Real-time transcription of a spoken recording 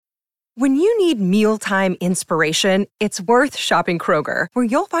When you need mealtime inspiration, it's worth shopping Kroger, where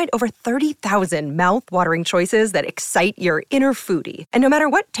you'll find over 30,000 mouth-watering choices that excite your inner foodie. And no matter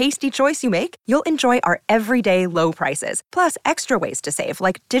what tasty choice you make, you'll enjoy our everyday low prices, plus extra ways to save,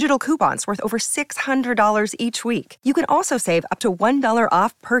 like digital coupons worth over $600 each week. You can also save up to $1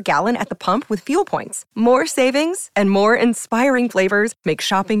 off per gallon at the pump with fuel points. More savings and more inspiring flavors make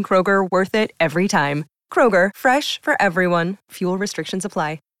shopping Kroger worth it every time. Kroger, fresh for everyone. Fuel restrictions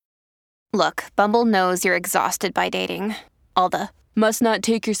apply. Look, Bumble knows you're exhausted by dating. All the must not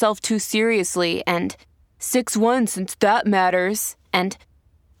take yourself too seriously and 6'1" since that matters. And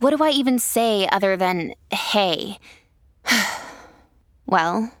what do I even say other than hey?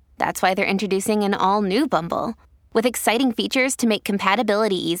 Well, that's why they're introducing an all-new Bumble with exciting features to make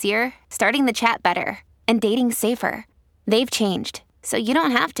compatibility easier, starting the chat better, and dating safer. They've changed, so you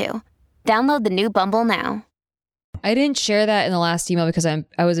don't have to. Download the new Bumble now. I didn't share that in the last email because I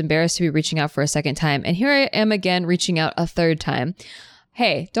was embarrassed to be reaching out for a second time. And here I am again reaching out a third time.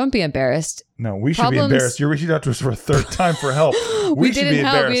 Hey, don't be embarrassed. No, we should be embarrassed. You're reaching out to us for a third time for help. We didn't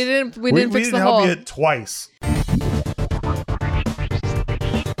help. We didn't fix the hole. We didn't help you twice.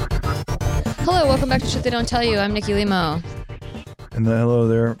 Hello, welcome back to Shit They Don't Tell You. I'm Nikki Limo. And hello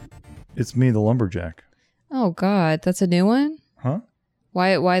there. It's me, the lumberjack. Oh, God. That's a new one? Huh?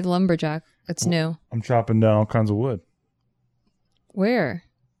 Why the lumberjack? It's new. I'm chopping down all kinds of wood. Where?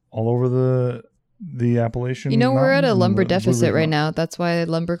 All over the Appalachian. You know, we're at a lumber deficit right now. now. That's why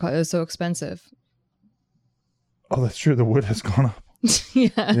lumber is so expensive. Oh, that's true. The wood has gone up.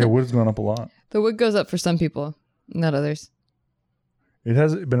 Yeah, wood has gone up a lot. The wood goes up for some people, not others. It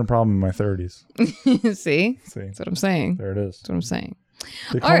has been a problem in my 30s. See? That's what I'm saying. There it is. That's what I'm saying.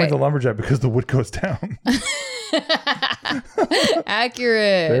 They call me the lumberjack because the wood goes down.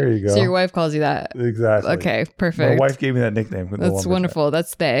 Accurate. There you go. So your wife calls you that. Exactly. Okay, perfect. My wife gave me that nickname. That's wonderful.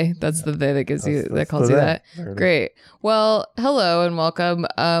 That's they. That's the they that gives you that calls you that. Great. Well, hello and welcome.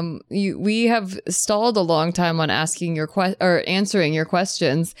 We have stalled a long time on asking your answering your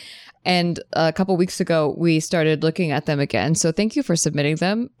questions. And a couple weeks ago, we started looking at them again. So thank you for submitting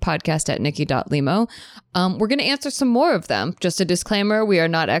them. podcast@nikki.limo. We're going to answer some more of them. Just a disclaimer, we are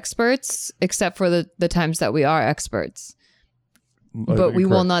not experts, except for the times that we are experts. But we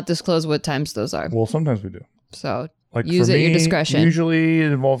will not disclose what times those are. Well, sometimes we do. So like use it at your discretion. Usually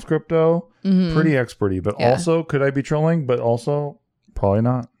it involves crypto. Mm-hmm. Pretty experty. But also, could I be trolling? But also, probably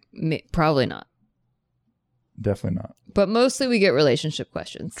not. Probably not. Definitely not. But mostly we get relationship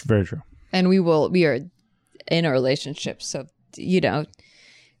questions. Very true. And we are in a relationship. So,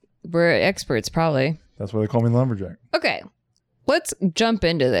 we're experts probably. That's why they call me the lumberjack. Okay. Let's jump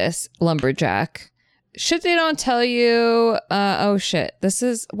into this, lumberjack. Shit they don't tell you. Oh, shit. This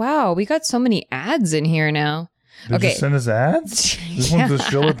is... Wow, we got so many ads in here now. Did you send us ads? This one's the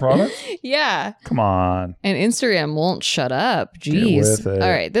Schiller product? Yeah. Come on. And Instagram won't shut up. Jeez. Get with it. All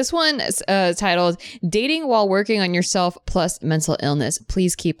right. This one is titled Dating While Working on Yourself Plus Mental Illness.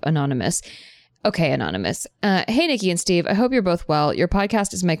 Please keep anonymous. Okay, anonymous. Hey, Nikki and Steve. I hope you're both well. Your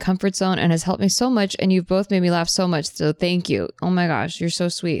podcast is my comfort zone and has helped me so much. And you've both made me laugh so much. So thank you. Oh my gosh. You're so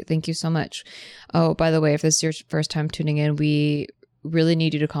sweet. Thank you so much. Oh, by the way, if this is your first time tuning in, we really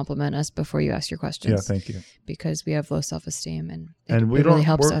need you to compliment us before you ask your questions. Yeah, thank you. Because we have low self-esteem and it we really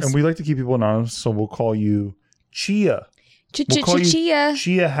helps us. And we like to keep people anonymous, so we'll call you Chia. Chia.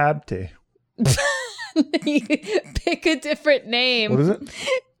 Chia Habte. Pick a different name. What is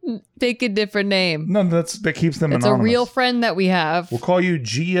it? Pick a different name. No, that keeps them anonymous. It's a real friend that we have. We'll call you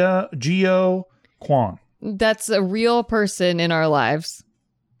Geo Kwan. That's a real person in our lives.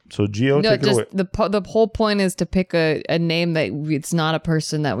 So Geo, take it away. The whole point is to pick a name that it's not a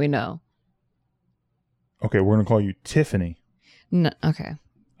person that we know. Okay, we're gonna call you Tiffany. No, okay.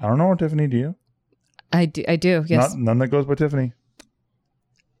 I don't know what Tiffany. Do you? I do. Yes. None that goes by Tiffany.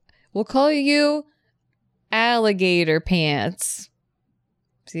 We'll call you Alligator Pants.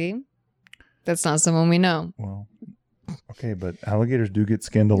 See, that's not someone we know. Well, okay, but alligators do get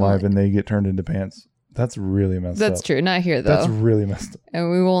skinned alive and they get turned into pants. That's really messed up. That's true. Not here, though. That's really messed up. And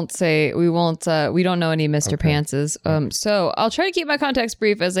we don't know any Mr. Pantses. So I'll try to keep my context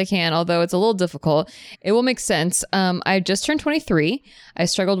brief as I can, although it's a little difficult. It will make sense. I just turned 23. I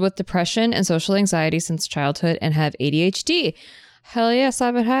struggled with depression and social anxiety since childhood and have ADHD. Hell yeah,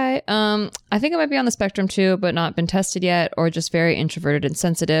 Sabbath hi. I think I might be on the spectrum too, but not been tested yet, or just very introverted and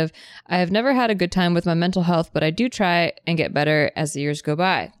sensitive. I have never had a good time with my mental health, but I do try and get better as the years go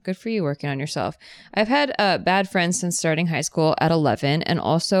by. Good for you working on yourself. I've had bad friends since starting high school at 11 and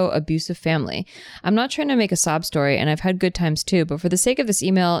also abusive family. I'm not trying to make a sob story, and I've had good times too, but for the sake of this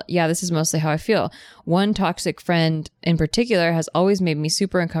email, yeah, this is mostly how I feel. One toxic friend in particular has always made me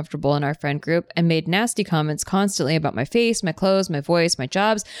super uncomfortable in our friend group and made nasty comments constantly about my face, my clothes, my voice, my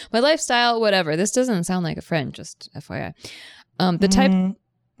jobs, my lifestyle, whatever. This doesn't sound like a friend, just FYI. Okay,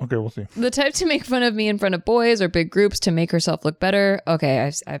 we'll see. The type to make fun of me in front of boys or big groups to make herself look better.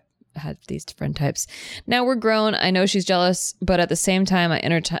 Okay, I've had these different types. Now we're grown. I know she's jealous, but at the same time, I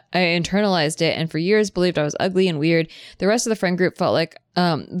internalized it and for years believed I was ugly and weird. The rest of the friend group felt like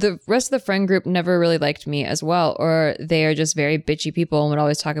the rest of the friend group never really liked me as well, or they are just very bitchy people and would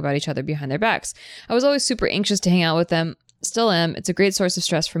always talk about each other behind their backs. I was always super anxious to hang out with them. Still am. It's a great source of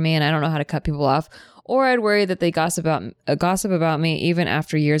stress for me, and I don't know how to cut people off. Or I'd worry that they gossip about me even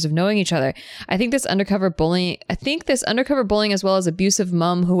after years of knowing each other. I think this undercover bullying as well as abusive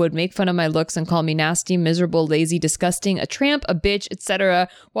mom who would make fun of my looks and call me nasty, miserable, lazy, disgusting, a tramp, a bitch, etc.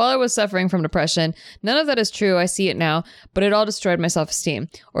 while I was suffering from depression. None of that is true. I see it now, but it all destroyed my self-esteem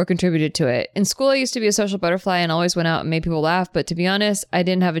or contributed to it. In school, I used to be a social butterfly and always went out and made people laugh, but to be honest, I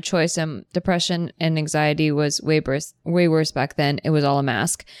didn't have a choice, and depression and anxiety was way worse back then. It was all a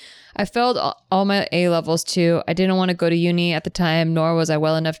mask. I failed all my A levels too. I didn't want to go to uni at the time, nor was I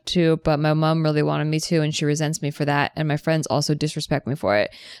well enough to, but my mom really wanted me to, and she resents me for that, and my friends also disrespect me for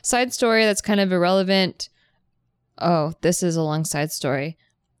it. Side story that's kind of irrelevant. Oh, this is a long side story.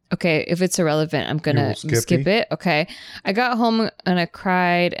 Okay, if it's irrelevant, I'm gonna skip it. Okay. I got home and I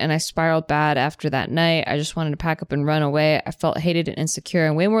cried and I spiraled bad after that night. I just wanted to pack up and run away. I felt hated and insecure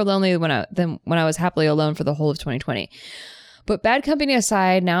and way more lonely than when I was happily alone for the whole of 2020. But bad company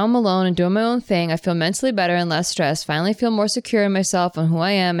aside, now I'm alone and doing my own thing. I feel mentally better and less stressed. Finally feel more secure in myself and who I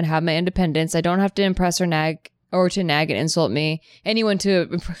am and have my independence. I don't have to impress or nag and insult me. I don't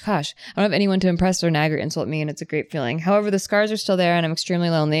have anyone to impress or nag or insult me, and it's a great feeling. However, the scars are still there and I'm extremely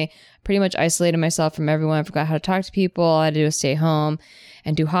lonely. Pretty much isolated myself from everyone. I forgot how to talk to people. All I had to do was stay home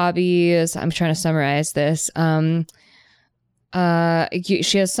and do hobbies. I'm trying to summarize this.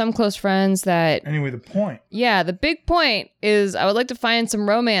 She has some close friends that... Anyway, the point. Yeah, the big point is I would like to find some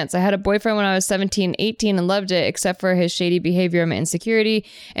romance. I had a boyfriend when I was 17, 18 and loved it, except for his shady behavior and my insecurity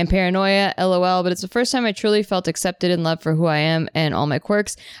and paranoia, LOL. But it's the first time I truly felt accepted and loved for who I am and all my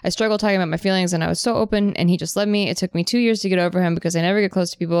quirks. I struggle talking about my feelings and I was so open and he just let me. It took me 2 years to get over him because I never get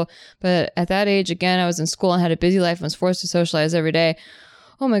close to people. But at that age, again, I was in school and had a busy life and was forced to socialize every day.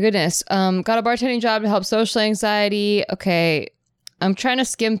 Oh my goodness. Got a bartending job to help social anxiety. Okay. I'm trying to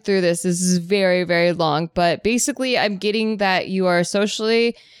skim through this. This is very, very long, but basically I'm getting that you have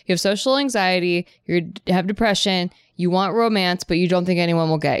social anxiety, you have depression, you want romance, but you don't think anyone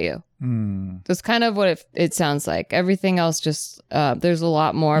will get you. That's kind of what it sounds like. Everything else just, there's a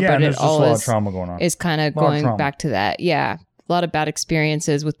lot more, but it all a lot of trauma going on. Is kind of going back to that. Yeah. A lot of bad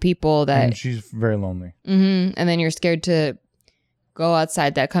experiences with people that. And she's very lonely. Mm-hmm. And then you're scared to go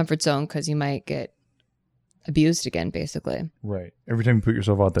outside that comfort zone because you might get abused again, basically. Right. Every time you put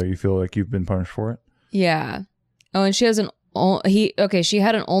yourself out there, you feel like you've been punished for it. Yeah. Oh, and she has she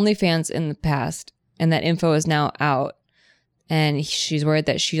had an OnlyFans in the past, and that info is now out, and she's worried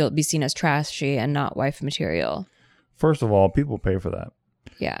that she'll be seen as trashy and not wife material. First of all, people pay for that.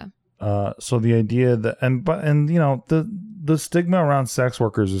 Yeah. So the idea that and you know the stigma around sex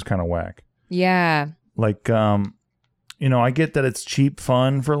workers is kind of whack. Yeah. Like you know, I get that it's cheap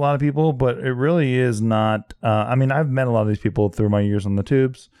fun for a lot of people, but it really is not. I mean, I've met a lot of these people through my years on the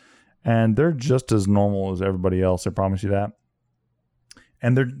tubes, and they're just as normal as everybody else. I promise you that.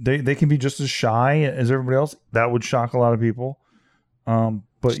 And they can be just as shy as everybody else. That would shock a lot of people. But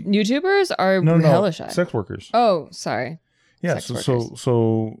YouTubers are hella shy. Sex workers. Oh, sorry. Yeah.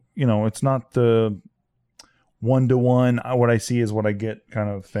 So you know, it's not the 1-to-1, what I see is what I get kind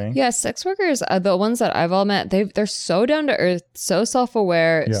of thing. Yeah, sex workers, the ones that I've all met, they're so down to earth, so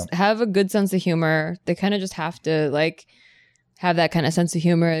self-aware, have a good sense of humor. They kind of just have to like have that kind of sense of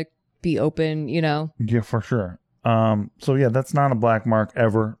humor, be open, you know. Yeah, for sure. So yeah, that's not a black mark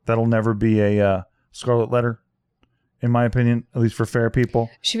ever. That'll never be a scarlet letter, in my opinion, at least for fair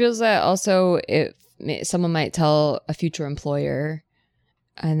people. She feels that also if someone might tell a future employer,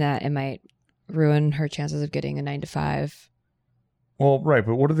 and that it might ruin her chances of getting a 9-to-5. Well, right,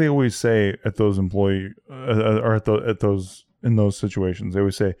 but what do they always say at those or at those in those situations? They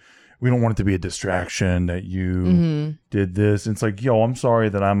always say, "We don't want it to be a distraction that you did this." And it's like, yo, I'm sorry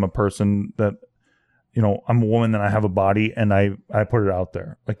that I'm a person that I'm a woman and I have a body and I put it out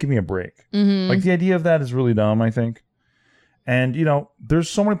there. Like, give me a break. Mm-hmm. Like, the idea of that is really dumb, I think. And, there's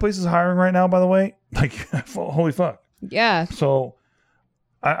so many places hiring right now, by the way. Like, holy fuck. Yeah. So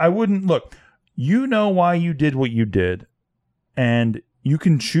I wouldn't look. You know why you did what you did, and you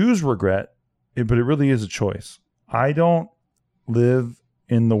can choose regret, but it really is a choice. I don't live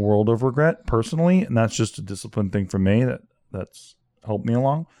in the world of regret personally, and that's just a discipline thing for me that's helped me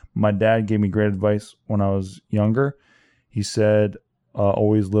along. My dad gave me great advice when I was younger. He said,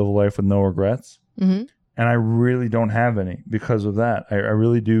 always live a life with no regrets. Mm-hmm. And I really don't have any because of that. I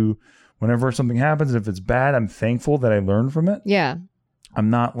really do. Whenever something happens, if it's bad, I'm thankful that I learned from it. Yeah. I'm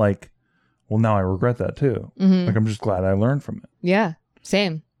not like, well, now I regret that too. Mm-hmm. Like, I'm just glad I learned from it. Yeah.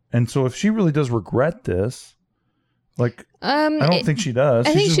 Same. And so if she really does regret this, like, I don't think she does.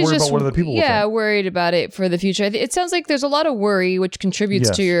 I think she's worried about what other people will think. worried about it for the future. It sounds like there's a lot of worry, which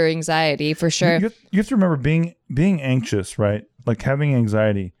contributes to your anxiety for sure. You have to remember being anxious, right? Like, having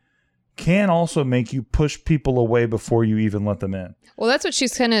anxiety can also make you push people away before you even let them in. Well, that's what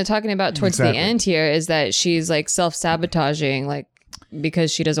she's kind of talking about towards the end here, is that she's like self-sabotaging, like,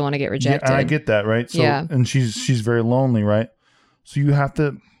 because she doesn't want to get rejected. Yeah, I get that, right? So, and she's very lonely, right? So you have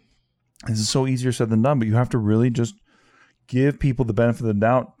to, this is so easier said than done, but you have to really just give people the benefit of the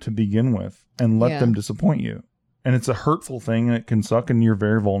doubt to begin with and let them disappoint you. And it's a hurtful thing and it can suck and you're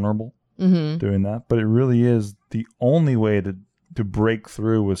very vulnerable doing that. But it really is the only way to break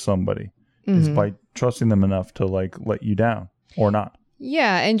through with somebody is by trusting them enough to like let you down or not.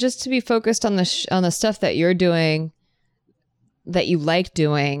 Yeah. And just to be focused on the stuff that you're doing that you like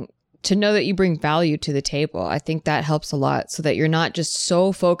doing, to know that you bring value to the table. I think that helps a lot, so that you're not just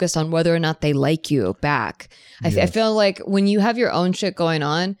so focused on whether or not they like you back. I feel like when you have your own shit going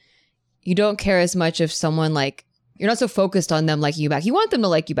on, you don't care as much if someone like, you're not so focused on them liking you back. You want them to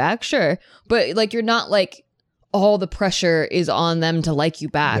like you back, sure. But like, you're not like, all the pressure is on them to like you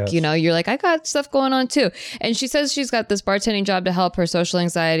back. Yes. You're like, I got stuff going on too. And she says she's got this bartending job to help her social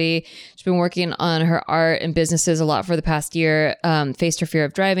anxiety. She's been working on her art and businesses a lot for the past year, faced her fear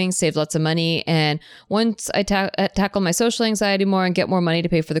of driving, saved lots of money. And once I tackle my social anxiety more and get more money to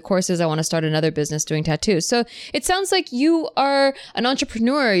pay for the courses, I want to start another business doing tattoos. So it sounds like you are an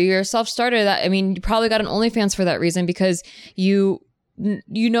entrepreneur. You're a self-starter. You probably got an OnlyFans for that reason, because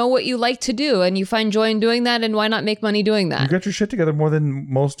you know what you like to do and you find joy in doing that, and why not make money doing that? You got your shit together more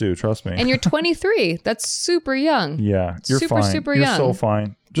than most do, trust me. And you're 23. That's super young. Yeah, you're super, fine. super you're young. So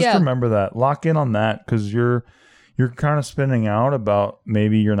fine. Just remember that. Lock in on that, because you're kind of spinning out about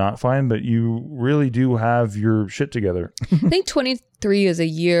maybe you're not fine, but you really do have your shit together. I think 23 is a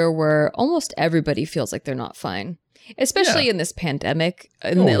year where almost everybody feels like they're not fine. Especially in this pandemic,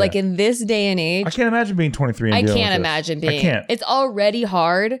 in this day and age. I can't imagine being 23 and dealing with this. I can't. It's already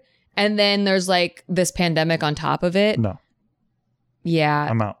hard, and then there's like this pandemic on top of it. No. Yeah.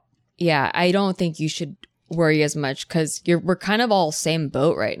 I'm out. Yeah, I don't think you should worry as much, because we're kind of all same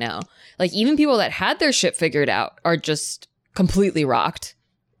boat right now. Like, even people that had their shit figured out are just completely rocked,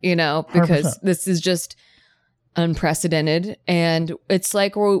 because 100%. This is just unprecedented, and it's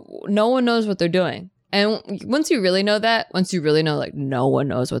like no one knows what they're doing. And once you really know like no one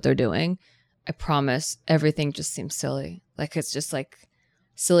knows what they're doing, I promise everything just seems silly. Like, it's just like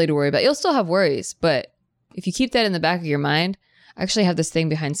silly to worry about. You'll still have worries, but if you keep that in the back of your mind, I actually have this thing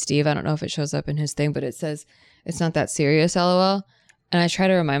behind Steve. I don't know if it shows up in his thing, but it says, "It's not that serious, LOL." And I try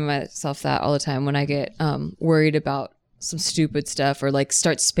to remind myself that all the time when I get worried about some stupid stuff or like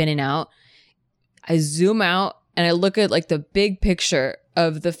start spinning out. I zoom out and I look at like the big picture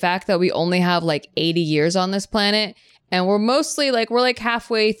of the fact that we only have like 80 years on this planet, and we're mostly like, we're like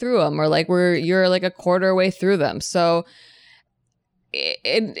halfway through them, or like you're like a quarter way through them. So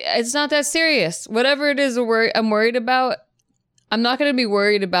it's not that serious. Whatever it is I'm worried about, I'm not going to be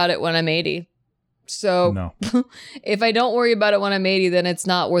worried about it when I'm 80. So no. If I don't worry about it when I'm 80, then it's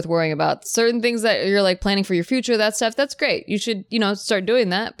not worth worrying about. Certain things that you're like planning for your future, that stuff, that's great. You should, start doing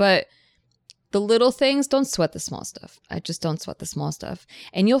that. But the little things, don't sweat the small stuff. I just don't sweat the small stuff.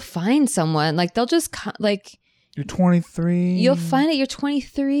 And you'll find someone, like, they'll just, like... You're 23. You'll find it. You're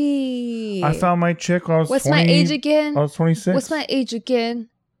 23. I found my chick when I was What's 20. my age again? I was 26. What's my age again?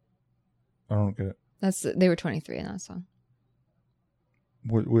 I don't get it. They were 23 in that song.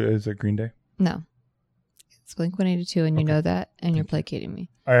 What is it, Green Day? No. It's Blink-182, and you know that, and you're placating me.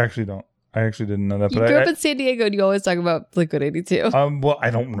 I actually don't. I actually didn't know that. You grew up in San Diego, and you always talk about Blink-182. Well, I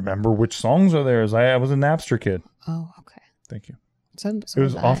don't remember which songs are theirs. I was a Napster kid. Oh, okay. Thank you. It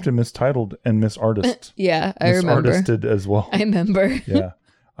was often mistitled and misartist. Yeah, I remember. Misartisted as well. I remember. Yeah.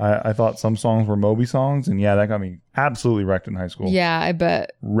 I thought some songs were Moby songs, and that got me absolutely wrecked in high school. Yeah, I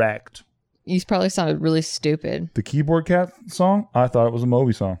bet. Wrecked. You probably sounded really stupid. The Keyboard Cat song, I thought it was a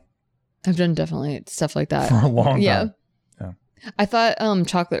Moby song. I've done definitely stuff like that. For a long time. Yeah. I thought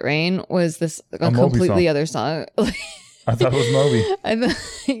Chocolate Rain was a completely other song. I thought it was Moby.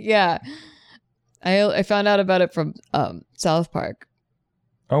 Yeah. I found out about it from South Park.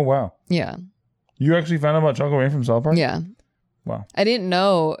 Oh, wow. Yeah. You actually found out about Chocolate Rain from South Park? Yeah. Wow. I didn't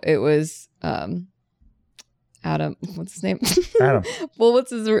know it was Adam. What's his name? Adam. Well,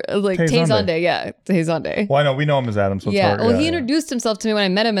 what's his Tay Zonday? Yeah, Tay Zonday. Well, I know we know him as Adam. So it's hard. Well, he introduced himself to me when I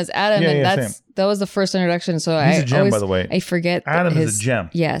met him as Adam, and that was the first introduction. So he's a gem, by the way. I forget. Adam is a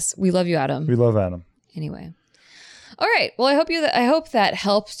gem. Yes, we love you, Adam. We love Adam. Anyway, all right. Well, I hope that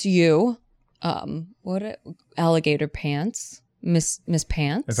helps you. Alligator pants, Miss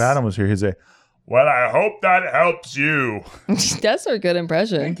Pants. If Adam was here, he'd say, "Well, I hope that helps you." That's a good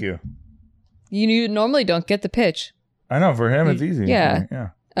impression. Thank you. You normally don't get the pitch. I know. For him, it's easy. Yeah. Yeah.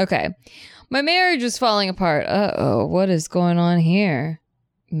 Okay. My marriage is falling apart. Uh-oh. What is going on here?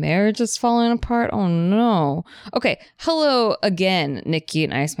 Marriage is falling apart? Oh, no. Okay. Hello again, Nikki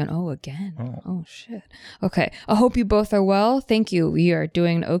and Iceman. Oh, again. Oh, shit. Okay. I hope you both are well. Thank you. We are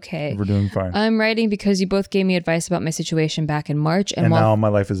doing okay. We're doing fine. I'm writing because you both gave me advice about my situation back in March. And now my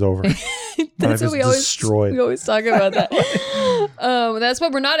life is over. That's what we always talk about that. That's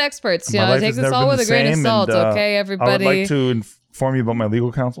what we're not experts. Take this all with a grain of salt. Okay, everybody. I would like to inform you about my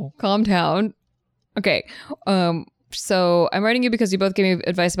legal counsel. Calm down. Okay. So I'm writing you because you both gave me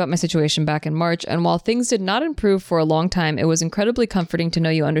advice about my situation back in March. And while things did not improve for a long time, it was incredibly comforting to know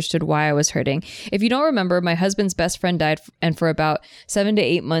you understood why I was hurting. If you don't remember, my husband's best friend died, and for about 7 to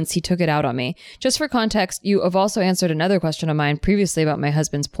 8 months, he took it out on me. Just for context, you have also answered another question of mine previously about my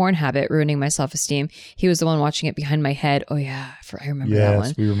husband's porn habit ruining my self-esteem. He was the one watching it behind my head. Oh yeah, I remember that one.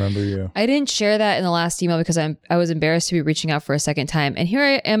 Yes, we remember you. I didn't share that in the last email because I was embarrassed to be reaching out for a second time. And here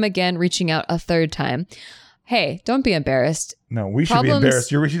I am again, reaching out a third time. Hey, don't be embarrassed. No, we should be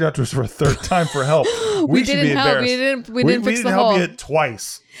embarrassed. You're reaching out to us for a third time for help. We didn't help. We didn't fix the hole. We didn't help you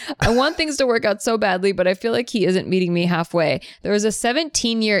twice. I want things to work out so badly, but I feel like he isn't meeting me halfway. There was a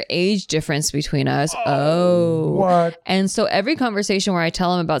 17-year age difference between us. Oh. What? And so every conversation where I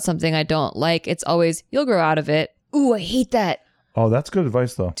tell him about something I don't like, it's always, you'll grow out of it. Ooh, I hate that. Oh, that's good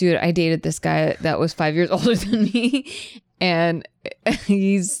advice, though. Dude, I dated this guy that was 5 years older than me. And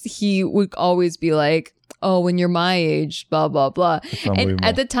he would always be like, oh, when you're my age, blah, blah, blah. And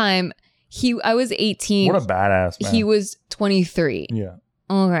at the time, I was 18. What a badass, man. He was 23. Yeah.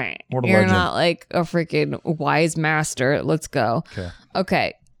 Okay. What a You're legend. not like a freaking wise master. Let's go.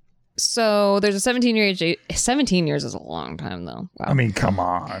 Okay. So there's a 17-year age. 17 years is a long time, though. Wow. I mean, come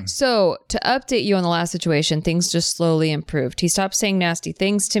on. So to update you on the last situation, things just slowly improved. He stopped saying nasty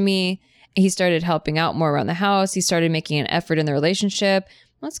things to me. He started helping out more around the house. He started making an effort in the relationship.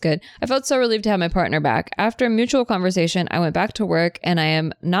 That's good. I felt so relieved to have my partner back. After a mutual conversation, I went back to work, and I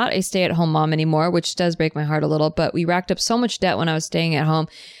am not a stay-at-home mom anymore, which does break my heart a little, but we racked up so much debt when I was staying at home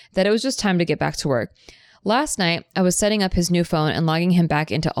that it was just time to get back to work. Last night, I was setting up his new phone and logging him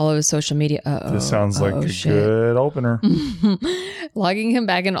back into all of his social media. This sounds like a good opener. Logging him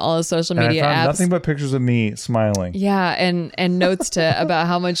back in all his social media apps. I found apps. nothing but pictures of me smiling. Yeah, and notes about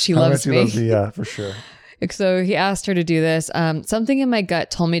how much he loves me. Yeah, for sure. So he asked her to do this. Something in my gut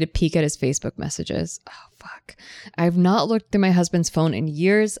told me to peek at his Facebook messages. Oh, fuck. I've not looked through my husband's phone in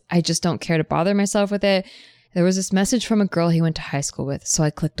years. I just don't care to bother myself with it. There was this message from a girl he went to high school with, so I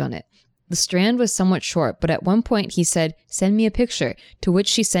clicked on it. The strand was somewhat short, but at one point he said, send me a picture, to which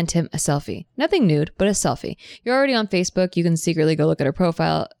she sent him a selfie. Nothing nude, but a selfie. You're already on Facebook. You can secretly go look at her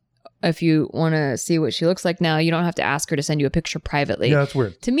profile. If you want to see what she looks like now, you don't have to ask her to send you a picture privately. Yeah, that's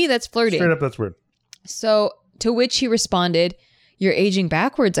weird. To me, that's flirting. Straight up, that's weird. So, to which he responded, you're aging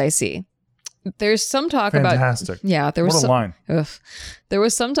backwards, I see. There's some talk about... Fantastic. Yeah, there was what a line. There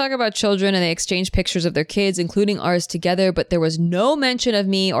was some talk about children, and they exchanged pictures of their kids, including ours, together, but there was no mention of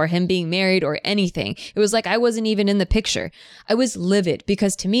me or him being married or anything. It was like I wasn't even in the picture. I was livid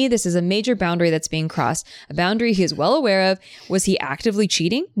because to me, this is a major boundary that's being crossed, a boundary he is well aware of. Was he actively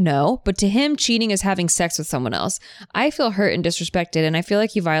cheating? No, but to him, cheating is having sex with someone else. I feel hurt and disrespected, and I feel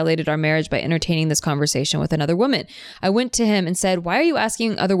like he violated our marriage by entertaining this conversation with another woman. I went to him and said, why are you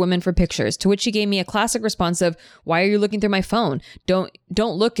asking other women for pictures? To which he gave me a classic response of, why are you looking through my phone? Don't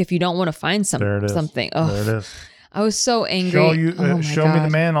look if you don't want to find something. Oh, there it is. I was so angry. Show me the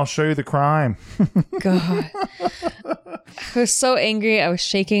man. I'll show you the crime. God. I was so angry. I was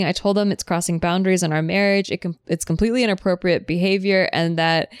shaking. I told him it's crossing boundaries in our marriage. It's completely inappropriate behavior and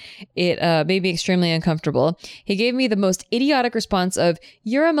that it made me extremely uncomfortable. He gave me the most idiotic response of,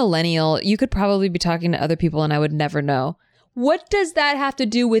 you're a millennial. You could probably be talking to other people and I would never know. What does that have to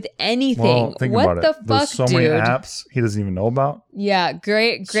do with anything? Well, think what about the it. fuck, There's so dude? many apps he doesn't even know about. Yeah,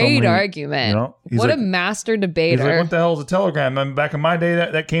 great many, argument. you know, What like, a master He's debater. like, what the hell is a telegram? I mean, back in my day,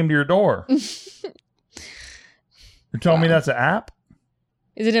 that came to your door. You're telling me that's an app?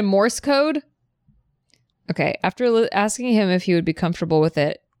 Is it in Morse code? Okay, after asking him if he would be comfortable with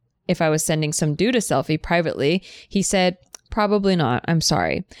it if I was sending some dude a selfie privately, he said, probably not. I'm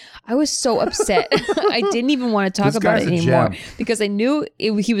sorry. I was so upset. I didn't even want to talk about it anymore because I knew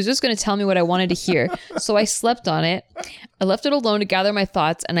he was just going to tell me what I wanted to hear. So I slept on it. I left it alone to gather my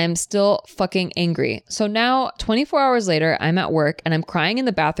thoughts, and I'm still fucking angry. So now, 24 hours later, I'm at work and I'm crying in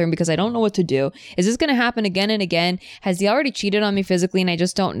the bathroom because I don't know what to do. Is this going to happen again and again? Has he already cheated on me physically and I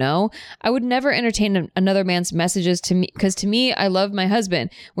just don't know? I would never entertain another man's messages to me because to me, I love my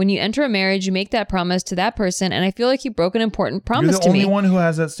husband. When you enter a marriage, you make that promise to that person, and I feel like you broke an important promise to me. You're the only one who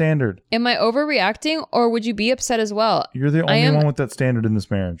has that standard. Am I overreacting, or would you be upset as well? You're the only one with that standard in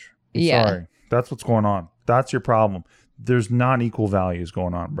this marriage. I'm sorry. That's what's going on. That's your problem. There's not equal values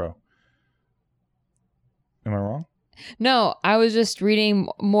going on, bro. Am I wrong? No, I was just reading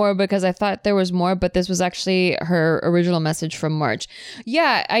more because I thought there was more, but this was actually her original message from March.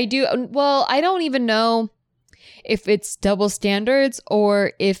 Yeah, I do. Well, I don't even know if it's double standards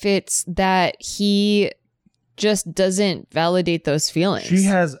or if it's that he just doesn't validate those feelings. She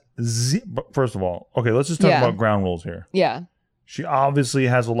has first of all, okay, let's just talk about ground rules here. Yeah. She obviously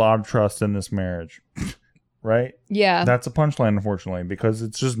has a lot of trust in this marriage. Right? Yeah. That's a punchline, unfortunately, because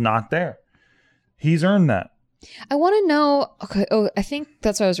it's just not there. He's earned that. I want to know. Okay. Oh, I think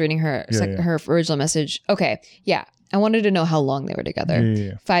that's why I was reading her her original message. Okay. Yeah. I wanted to know how long they were together.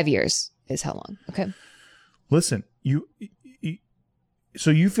 Yeah. 5 years is how long. Okay. Listen,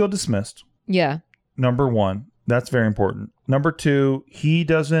 so you feel dismissed. Yeah. Number one, that's very important. Number two, he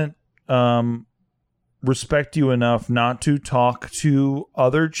doesn't respect you enough not to talk to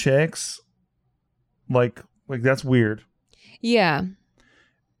other chicks. Like that's weird. Yeah.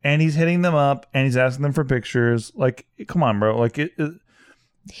 And he's hitting them up and he's asking them for pictures. Like, come on, bro. Like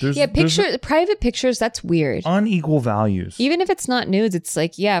private pictures, that's weird. Unequal values. Even if it's not nudes, it's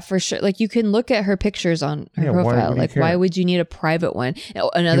like, yeah, for sure. Like you can look at her pictures on her profile. Why would you need a private one? He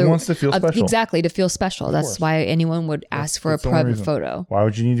wants to feel special. Exactly, to feel special. That's why anyone would ask for a private photo. Why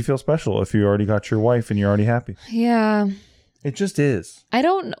would you need to feel special if you already got your wife and you're already happy? Yeah. It just is. I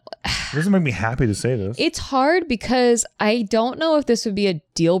don't know. It doesn't make me happy to say this. It's hard because I don't know if this would be a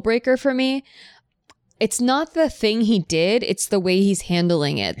deal breaker for me. It's not the thing he did. It's the way he's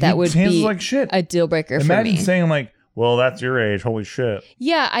handling it. That would be like shit. A deal breaker for me. Imagine saying like, well, that's your age. Holy shit.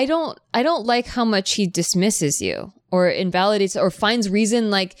 Yeah, I don't like how much he dismisses you or invalidates or finds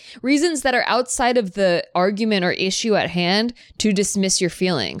reasons that are outside of the argument or issue at hand to dismiss your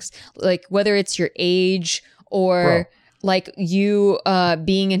feelings. Like whether it's your age or... Bro. Like you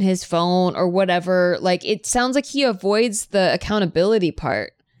being in his phone or whatever. Like it sounds like he avoids the accountability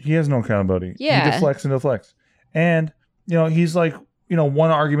part. He has no accountability. Yeah. He deflects. And, he's like,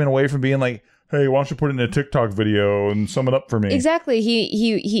 one argument away from being like, hey, why don't you put it in a TikTok video and sum it up for me? Exactly.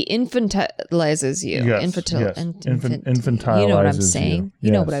 He infantilizes you. Yes. Infantilizes you know what I'm saying?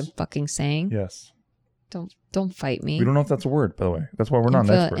 You know what I'm fucking saying? Yes. Don't fight me. We don't know if that's a word, by the way. That's why we're not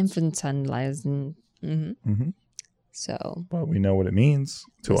experts. Infantilizing. Mm-hmm. Mm-hmm. So, but we know what it means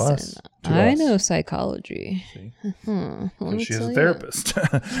to us. I know psychology. She's a therapist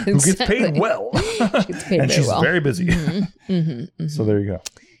who gets paid well, and she's very busy. So there you go.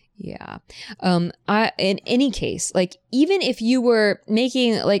 Yeah. In any case, like even if you were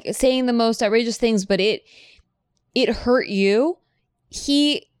saying the most outrageous things, but it hurt you,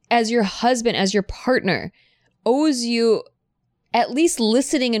 he, as your husband, as your partner, owes you at least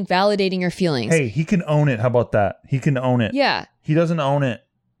listening and validating your feelings. Hey, he can own it. How about that? He can own it. Yeah. He doesn't own it.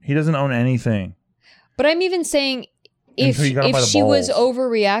 He doesn't own anything. But I'm even saying if she was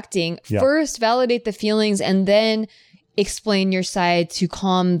overreacting, first validate the feelings and then explain your side to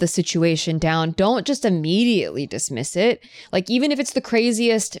calm the situation down. Don't just immediately dismiss it. Like even if it's the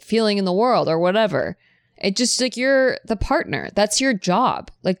craziest feeling in the world or whatever. It just like you're the partner. That's your job.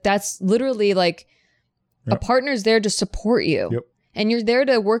 Like that's literally like a partner's there to support you. Yep. And you're there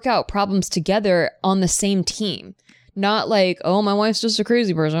to work out problems together on the same team. Not like, oh, my wife's just a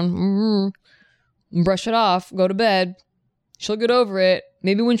crazy person. Mm-hmm. Brush it off. Go to bed. She'll get over it.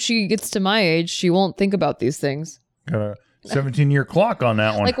 Maybe when she gets to my age, she won't think about these things. Got a 17-year clock on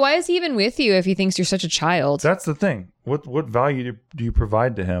that one. Like, why is he even with you if he thinks you're such a child? That's the thing. What value do you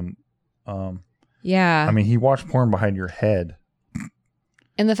provide to him? Yeah. I mean, he watched porn behind your head.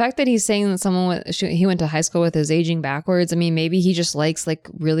 And the fact that he's saying that he went to high school with is aging backwards. I mean, maybe he just likes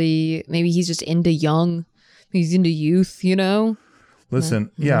maybe he's just into young He's into youth, you know?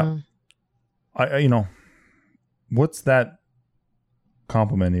 Listen, yeah. I what's that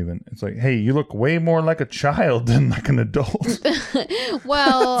compliment even? It's like, hey, you look way more like a child than like an adult.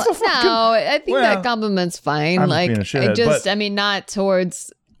 Well, no, I think that compliment's fine. I'm like, being a shithead, I mean, not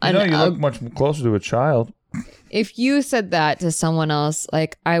towards. You look much closer to a child. If you said that to someone else,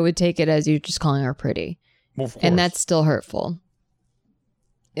 like, I would take it as you just calling her pretty. Well, of course. And that's still hurtful.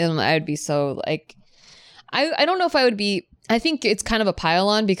 And I would be so like, I don't know if I would be. I think it's kind of a pile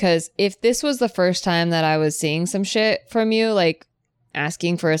on, because if this was the first time that I was seeing some shit from you, like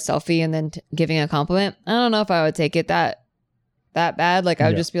asking for a selfie and then giving a compliment, I don't know if I would take it that bad. Like, I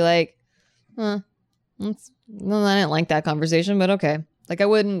would just be like, I didn't like that conversation, but okay. Like, I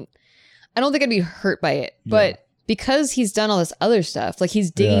don't think I'd be hurt by it. Yeah. But because he's done all this other stuff, like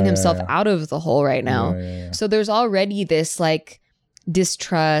he's digging himself out of the hole right now. Yeah. So there's already this like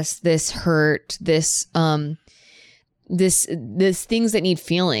distrust, this hurt, this things that need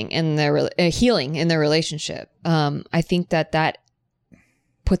healing in their relationship. I think that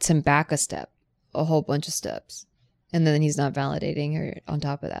puts him back a whole bunch of steps, and then he's not validating her on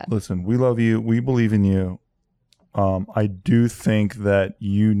top of that. Listen, we love you. We believe in you. I do think that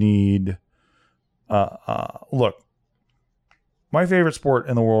you need. Look, my favorite sport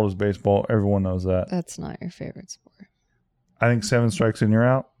in the world is baseball. Everyone knows that. That's not your favorite sport. I think 7 strikes and you're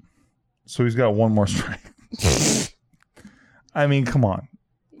out. So he's got 1 more strike. I mean, come on.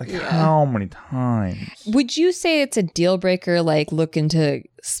 Like, how many times? Would you say it's a deal breaker, like look into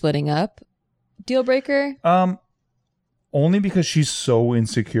splitting up? Deal breaker? Only because she's so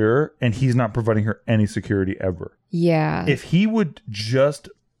insecure and he's not providing her any security ever. Yeah. If he would just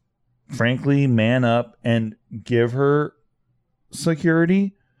frankly man up and give her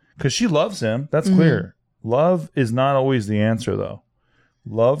security, because she loves him, that's clear. Love is not always the answer, though.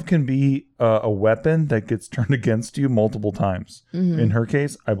 Love can be a weapon that gets turned against you multiple times. In her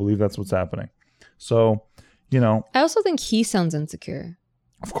case, I believe that's what's happening. So, I also think he sounds insecure.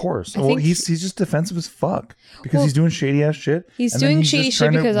 Of course. Well, he's just defensive as fuck because he's doing shady ass shit. He's doing shady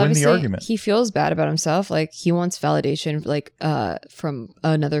shit because obviously he feels bad about himself. Like, he wants validation, like from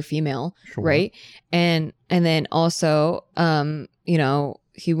another female, right? And then also,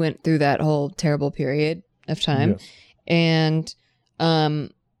 he went through that whole terrible period of time, and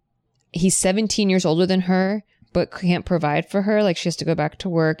he's 17 years older than her, but can't provide for her. Like, she has to go back to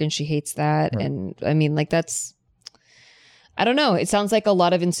work, and she hates that. Right. And I mean, like, that's. I don't know. It sounds like a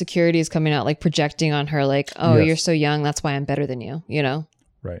lot of insecurity is coming out, like projecting on her, like, oh, you're so young. That's why I'm better than you,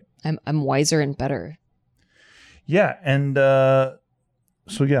 Right. I'm wiser and better. Yeah. And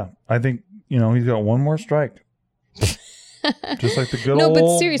so, yeah, I think, he's got 1 more strike. Just like the good old No,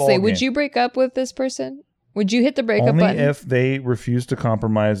 but seriously, would you break up with this person? Would you hit the breakup button? Only if they refuse to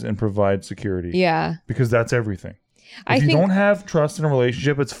compromise and provide security. Yeah. Because that's everything. If you don't have trust in a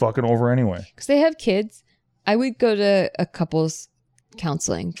relationship, it's fucking over anyway. Because they have kids. I would go to a couples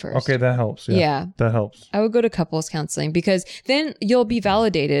counseling first. Okay, that helps. Yeah, that helps. I would go to couples counseling because then you'll be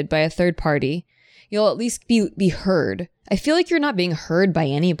validated by a third party. You'll at least be heard. I feel like you're not being heard by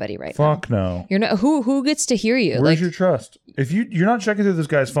anybody right now. Fuck no. You're not. Who gets to hear you? Where's your trust? If you're not checking through this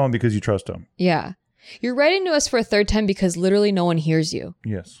guy's phone because you trust him. Yeah, you're writing to us for a third time because literally no one hears you.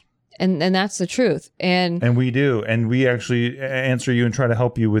 Yes. And that's the truth. And we do. And we actually answer you and try to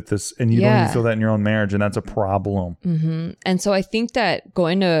help you with this. And you don't even feel that in your own marriage. And that's a problem. Mm-hmm. And so I think that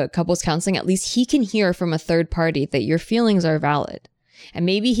going to couples counseling, at least he can hear from a third party that your feelings are valid. And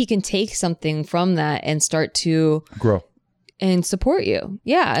maybe he can take something from that and start to grow and support you.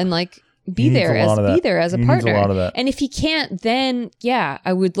 Yeah. And like be there as a partner. Needs a lot of that. And if he can't, then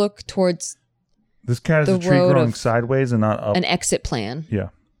I would look towards this cat is a tree growing sideways and not up. An exit plan. Yeah.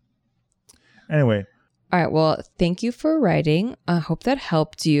 Anyway. All right. Well, thank you for writing. I hope that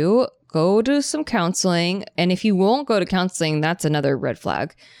helped you. Go to some counseling. And if you won't go to counseling, that's another red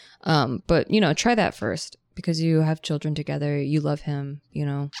flag. But, try that first because you have children together. You love him.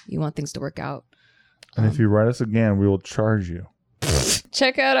 You want things to work out. And if you write us again, we will charge you.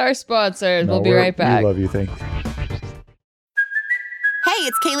 Check out our sponsors. We'll be right back. We love you. Thank you. Hey,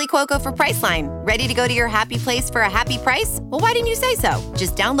 it's Kaylee Cuoco for Priceline. Ready to go to your happy place for a happy price? Well, why didn't you say so?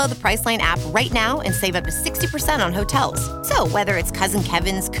 Just download the Priceline app right now and save up to 60% on hotels. So whether it's Cousin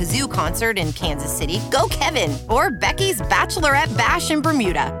Kevin's Kazoo Concert in Kansas City, go Kevin, or Becky's Bachelorette Bash in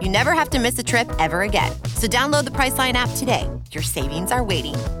Bermuda, you never have to miss a trip ever again. So download the Priceline app today. Your savings are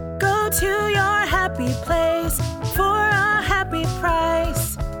waiting. Go to your happy place for a happy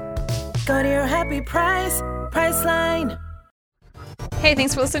price. Go to your happy price, Priceline. Hey,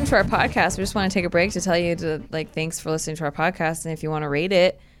 thanks for listening to our podcast. We just want to take a break to tell you thanks for listening to our podcast. And if you want to rate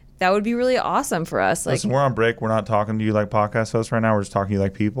it, that would be really awesome for us. Like, listen, we're on break. We're not talking to you like podcast hosts right now. We're just talking to you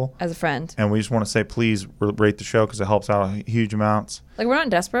like people. As a friend. And we just want to say, please rate the show because it helps out huge amounts. Like, we're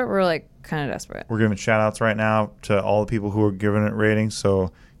not desperate. We're like kind of desperate. We're giving shout outs right now to all the people who are giving it ratings.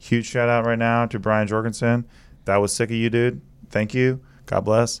 So huge shout out right now to Brian Jorgensen. That was sick of you, dude. Thank you. God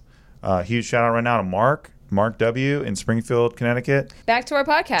bless. Huge shout out right now to Mark W. in Springfield, Connecticut. Back to our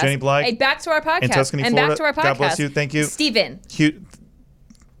podcast. Jenny Blythe. Hey, back to our podcast. In Tuscany, and Florida. Back to our podcast. God bless you. Thank you. Steven.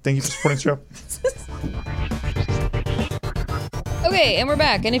 Thank you for supporting the show. Okay, and we're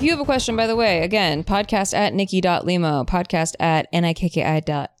back. And if you have a question, by the way, again, podcast at nikki.limo, podcast at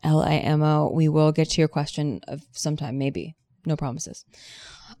nikki.limo. We will get to your question of sometime, maybe. No promises.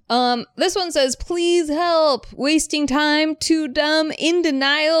 This one says, please help. Wasting time, too dumb, in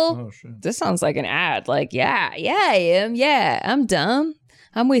denial. Oh, shit. This sounds like an ad. Like, yeah, I am. Yeah, I'm dumb.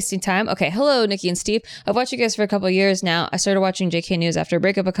 I'm wasting time. Okay, hello, Nikki and Steve. I've watched you guys for a couple of years now. I started watching JK News after a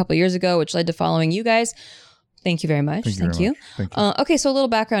breakup a couple of years ago, which led to following you guys. Thank you very much. Thank you. Okay, so a little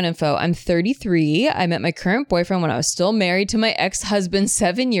background info. I'm 33. I met my current boyfriend when I was still married to my ex-husband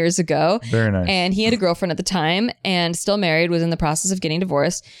 7 years ago. Very nice. And he had a girlfriend at the time and still married, was in the process of getting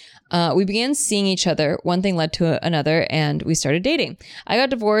divorced. We began seeing each other. One thing led to another, and we started dating. I got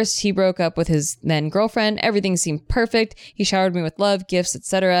divorced. He broke up with his then girlfriend. Everything seemed perfect. He showered me with love, gifts,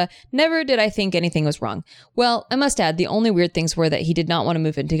 etc. Never did I think anything was wrong. Well, I must add, the only weird things were that he did not want to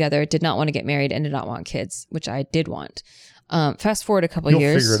move in together, did not want to get married, and did not want kids, which I did want. Fast forward a couple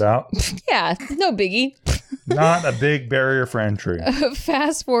years. You'll figure it out. Yeah, no biggie. Not a big barrier for entry.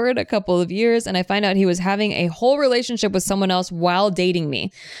 Fast forward a couple of years and I find out he was having a whole relationship with someone else while dating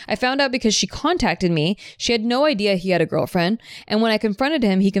me. I found out because she contacted me. She had no idea he had a girlfriend. And when I confronted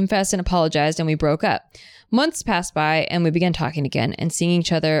him, he confessed and apologized and we broke up. Months passed by and we began talking again and seeing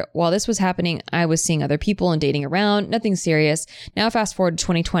each other. While this was happening, I was seeing other people and dating around, nothing serious. Now fast forward to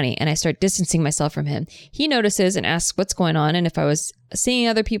 2020 and I start distancing myself from him. He notices and asks what's going on and if I was seeing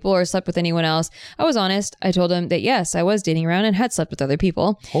other people or slept with anyone else. I was honest. I told him that yes, I was dating around and had slept with other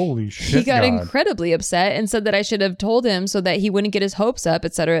people. Holy shit. He got incredibly upset and said that I should have told him so that he wouldn't get his hopes up,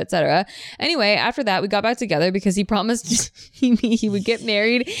 etc., etc. Anyway, after that, we got back together because he promised he would get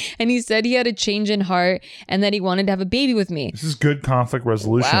married and he said he had a change in heart and that he wanted to have a baby with me. This is good conflict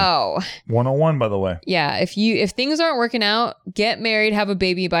resolution. Wow. 101, by the way. Yeah. If things aren't working out, get married, have a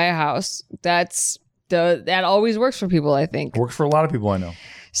baby, buy a house. That always works for people, I think. Works for a lot of people I know.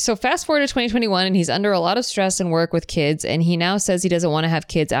 So fast forward to 2021 and he's under a lot of stress and work with kids. And he now says he doesn't want to have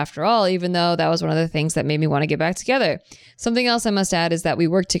kids after all, even though that was one of the things that made me want to get back together. Something else I must add is that we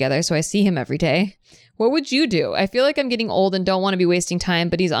work together, so I see him every day. What would you do? I feel like I'm getting old and don't want to be wasting time,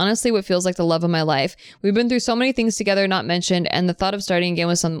 but he's honestly what feels like the love of my life. We've been through so many things together not mentioned, and the thought of starting again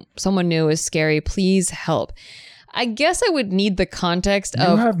with someone new is scary. Please help. I guess I would need the context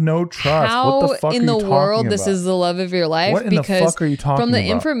of you have no trust. How what the fuck in are the you world this about? is the love of your life. What in because the fuck are you talking from the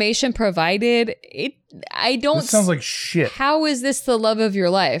about? information provided, I don't. This sounds like shit. How is this the love of your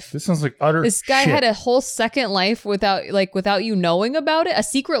life? This sounds like utter. This guy shit. had a whole second life without you knowing about it. A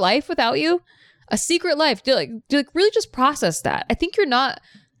secret life without you. A secret life. Do you really just process that? I think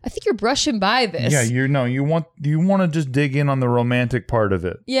you're brushing by this. Yeah, you want to just dig in on the romantic part of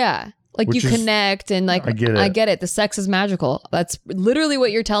it. Yeah. Like Which you is, connect and like I get it. The sex is magical. That's literally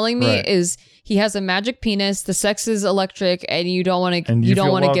what you're telling me. Right. Is he has a magic penis, the sex is electric, and you don't want to you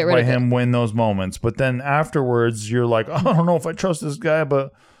don't want to get rid of him it. Win those moments, but then afterwards you're like, oh, I don't know if I trust this guy,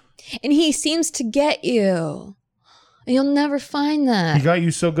 but and he seems to get you. And you'll never find that. He got you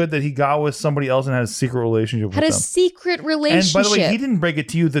so good that he got with somebody else and had a secret relationship with them. Had a secret relationship. And by the way, he didn't break it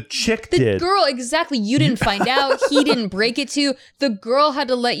to you. The chick did. The girl, exactly. You didn't find out. He didn't break it to you. The girl had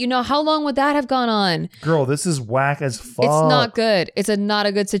to let you know. How long would that have gone on? Girl, this is whack as fuck. It's not good. It's not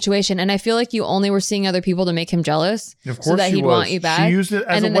a good situation. And I feel like you only were seeing other people to make him jealous. Of course so that he'd want you back. She used it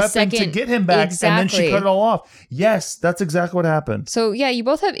as a weapon to get him back. Exactly. And then she cut it all off. Yes, that's exactly what happened. So yeah, you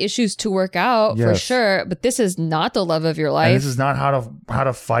both have issues to work out for sure. But this is not the love of your life. And this is not how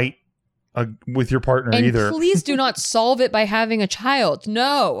to fight with your partner and either. Please do not solve it by having a child.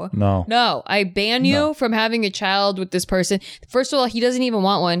 No. I ban you from having a child with this person. First of all, he doesn't even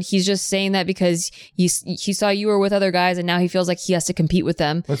want one. He's just saying that because he saw you were with other guys and now he feels like he has to compete with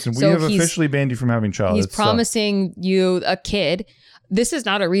them. Listen, we have officially banned you from having a child. He's promising you a kid. This is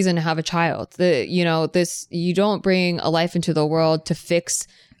not a reason to have a child. You don't bring a life into the world to fix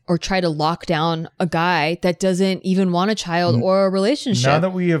or try to lock down a guy that doesn't even want a child or a relationship. Now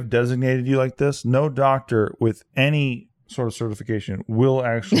that we have designated you like this, no doctor with any sort of certification will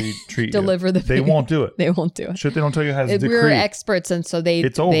actually treat deliver you. The baby. They won't do it. They won't do it. Shit they don't tell you has a decree. We're experts, and so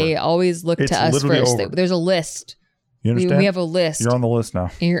they always look to us first. There's a list. You understand? We have a list. You're on the list now.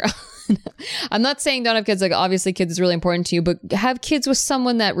 I'm not saying don't have kids. Like, obviously, kids is really important to you, but have kids with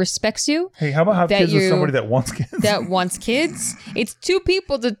someone that respects you. Hey, how about have kids with somebody that wants kids? That wants kids. It's two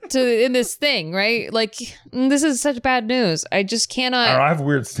people to in this thing, right? Like, this is such bad news. I just cannot. I have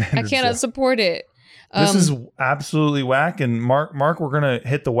weird standards. I cannot support it. This is absolutely whack. And Mark, we're gonna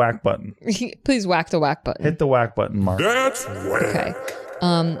hit the whack button. Please whack the whack button. Hit the whack button, Mark. That's whack.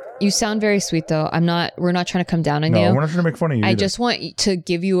 Okay. You sound very sweet, though. We're not trying to come down on you. No, we're not trying to make fun of you. I just want to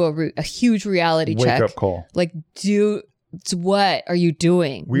give you a huge reality check. Wake up call. Like, what are you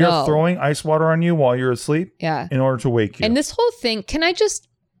doing? We are throwing ice water on you while you're asleep. Yeah. In order to wake you. And this whole thing,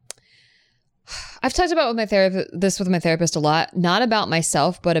 I've talked about with my therapist a lot, not about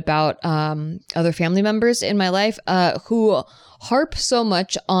myself, but about other family members in my life who harp so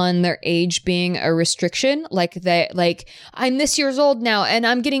much on their age being a restriction. Like I'm this years old now and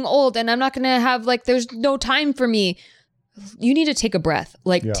I'm getting old and I'm not going to have there's no time for me. You need to take a breath.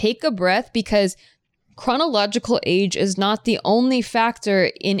 Take a breath, because chronological age is not the only factor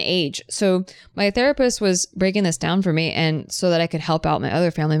in age. So my therapist was breaking this down for me, and so that I could help out my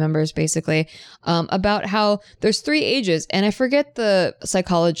other family members, basically, about how there's 3 ages. And I forget the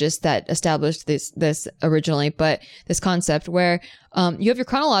psychologist that established this originally, but this concept where you have your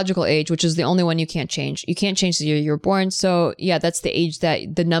chronological age, which is the only one you can't change. You can't change the year you were born. So yeah, that's the age,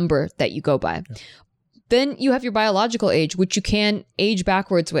 the number that you go by. Yeah. Then you have your biological age, which you can age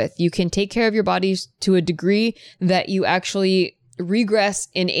backwards with. You can take care of your bodies to a degree that you actually regress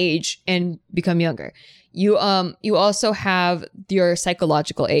in age and become younger. You also have your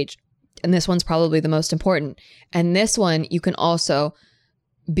psychological age, and this one's probably the most important. And this one, you can also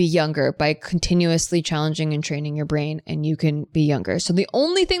be younger by continuously challenging and training your brain, and you can be younger. So the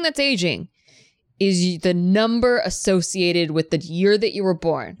only thing that's aging is the number associated with the year that you were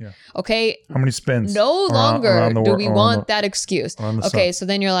born. Yeah. Okay. How many spins? No longer do we want that excuse. Okay. So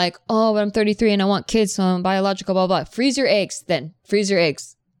then you're like, oh, but I'm 33 and I want kids, so I'm biological, blah, blah. Freeze your eggs then. Freeze your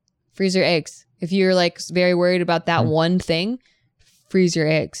eggs. Freeze your eggs. If you're very worried about that one thing, freeze your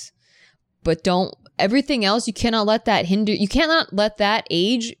eggs. But everything else, you cannot let that hinder. You cannot let that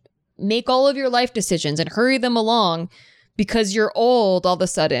age make all of your life decisions and hurry them along because you're old all of a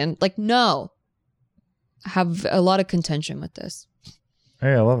sudden. No. Have a lot of contention with this.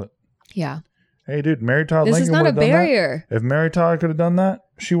 Hey, I love it. Yeah. Hey, dude, Mary Todd This Lincoln is not a barrier. If Mary Todd could have done that,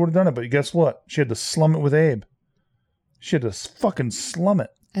 she would have done it. But guess what? She had to slum it with Abe. She had to fucking slum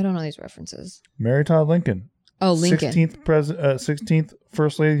it. I don't know these references. Mary Todd Lincoln. Oh, Lincoln. 16th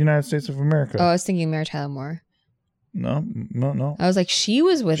First Lady of the United States of America. Oh, I was thinking Mary Tyler Moore. No. I was like, she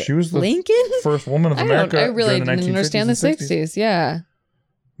was the Lincoln? First woman of America. I really during the didn't understand the 60s. Yeah.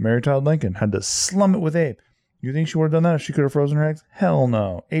 Mary Todd Lincoln had to slum it with Abe. You think she would have done that if she could have frozen her eggs? Hell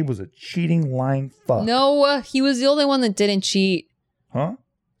no. Abe was a cheating, lying fuck. No, he was the only one that didn't cheat. Huh?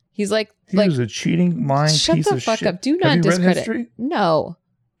 He's he was a cheating, lying piece of shit. Shut the fuck up. Do not have you discredit. Read history? No.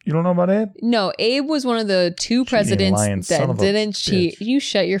 You don't know about Abe? No, Abe was one of the 2 presidents that didn't cheat. Bitch. You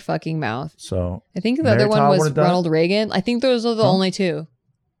shut your fucking mouth. So I think the other one was Ronald Reagan. I think those are the only 2.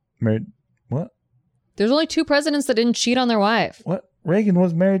 What? There's only 2 presidents that didn't cheat on their wife. What? Reagan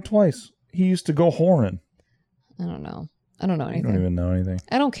was married twice. He used to go whoring. I don't know anything. You don't even know anything.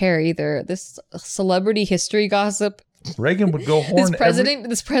 I don't care either. This celebrity history gossip. Reagan would go whoring.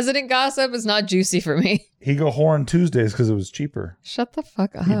 This president gossip is not juicy for me. He'd go whoring Tuesdays because it was cheaper. Shut the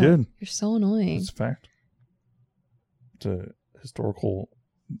fuck up. He did. You're so annoying. It's a fact. It's a historical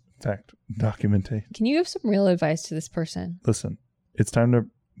fact documentation. Can you give some real advice to this person? Listen, it's time to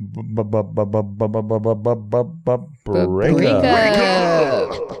break up.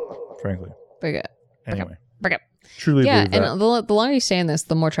 Frankly. Break up. Anyway. Break up. Truly yeah, believe that. and the longer you stay in this,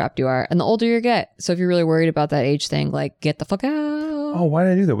 the more trapped you are, and the older you get. So if you're really worried about that age thing, get the fuck out. Oh, why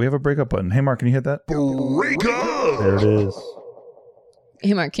did I do that? We have a breakup button. Hey, Mark, can you hit that? Break up! There it is.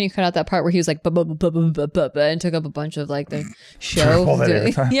 Hey, Mark, can you cut out that part where he was like, and took up a bunch of the show? All that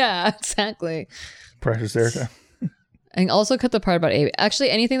airtime. Yeah, exactly. Precious Erica. And also cut the part about Abe. Actually,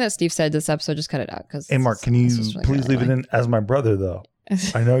 anything that Steve said this episode, just cut it out. Hey, Mark, can you please leave it in as my brother, though?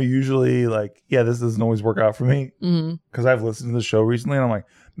 I know usually this doesn't always work out for me because I've listened to the show recently and I'm like,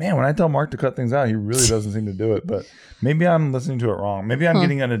 man, when I tell Mark to cut things out, he really doesn't seem to do it. But maybe I'm listening to it wrong. Maybe I'm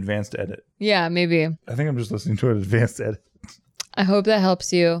getting an advanced edit. Yeah, maybe. I think I'm just listening to an advanced edit. I hope that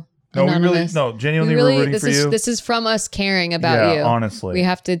helps you. No, genuinely we're rooting for you. This is from us caring about you. Honestly. We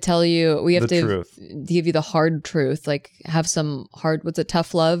have to tell you, we have to truth. Give you the hard truth. Have some hard,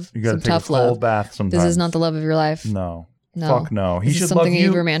 tough love? You got to take tough a cold love. bath sometimes. This is not the love of your life. No. No. Fuck no. He should love you.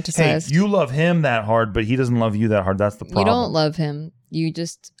 You've romanticized. Hey, you love him that hard, but he doesn't love you that hard. That's the problem. You don't love him. You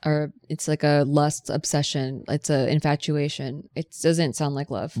just are. It's like a lust obsession. It's a infatuation. It doesn't sound like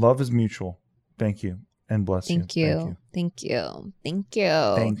love. Love is mutual. Thank you. And bless you. Thank you. Thank you. Thank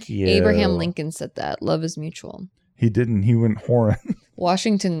you. Thank you. Abraham Lincoln said that. Love is mutual. He didn't. He went whoring.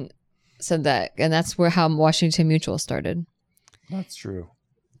 Washington said that. And that's how Washington Mutual started. That's true.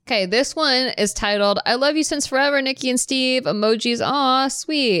 Okay, this one is titled, I love you since forever, Nikki and Steve. Emojis. Aw,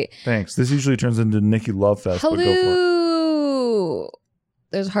 sweet. Thanks. This usually turns into Nikki Love Fest. Hello. But go for it.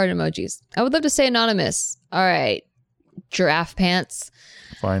 There's heart emojis. I would love to say anonymous. All right. Giraffe pants.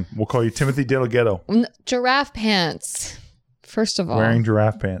 Fine. We'll call you Timothy DeLaGhetto. Giraffe pants. First of all. Wearing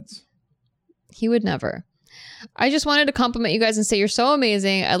giraffe pants. He would never. I just wanted to compliment you guys and say you're so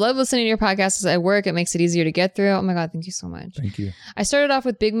amazing. I love listening to your podcasts at work. It makes it easier to get through. Oh my God, thank you so much. Thank you. I started off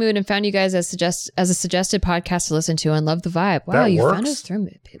with Big Mood and found you guys as a suggested podcast to listen to and love the vibe. Wow, that you works. found us through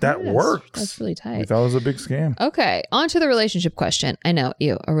it. That works. That's really tight. We thought it was a big scam. Okay, on to the relationship question. I know,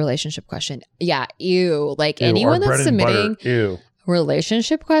 a relationship question. Yeah, like Ew, anyone our that's bread and submitting butter. Ew.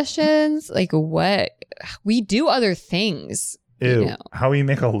 relationship questions, like what? We do other things. Ew. You know. How we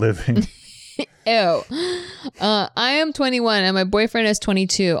make a living. Ew. I am 21 and my boyfriend is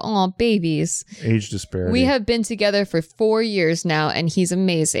 22. Aw, babies. Age disparity. We have been together for 4 years now and he's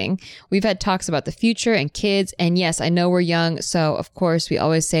amazing. We've had talks about the future and kids. And yes, I know we're young. So of course we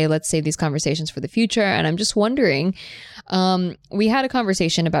always say, let's save these conversations for the future. And I'm just wondering, we had a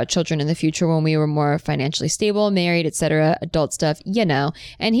conversation about children in the future when we were more financially stable, married, etc., adult stuff,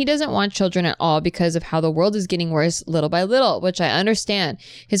 and he doesn't want children at all because of how the world is getting worse little by little, which I understand.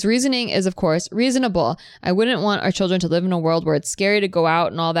 His reasoning is, of course, reasonable. I wouldn't want our children to live in a world where it's scary to go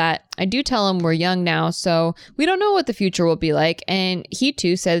out and all that. I do tell him we're young now, so we don't know what the future will be like, and he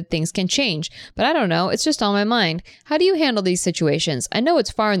too said things can change, but I don't know, it's just on my mind. How do you handle these situations? I know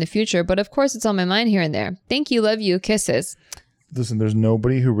it's far in the future, but of course it's on my mind here and there. Thank you, love you, kisses. Listen, there's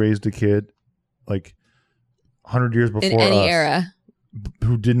nobody who raised a kid like 100 years before in any us era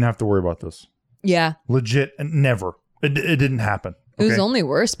who didn't have to worry about this. Yeah. Legit, never. It didn't happen. It was okay? only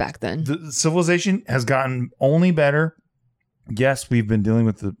worse back then. The civilization has gotten only better. Yes, we've been dealing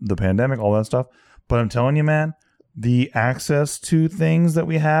with the pandemic, all that stuff. But I'm telling you, man, the access to things that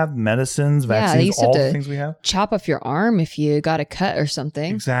we have, medicines, vaccines, all the things we have. Chop off your arm if you got a cut or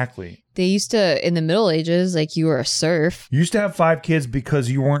something. Exactly. They used to, in the Middle Ages, like you were a serf. You used to have 5 kids because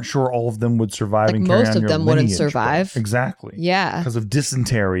you weren't sure all of them would survive like and carry on most of your them lineage, wouldn't survive. Bro. Exactly. Yeah. Because of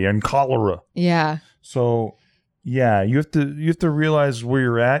dysentery and cholera. Yeah. So, yeah, you have to realize where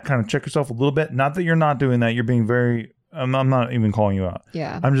you're at, kind of check yourself a little bit. Not that you're not doing that. You're being very... I'm not even calling you out.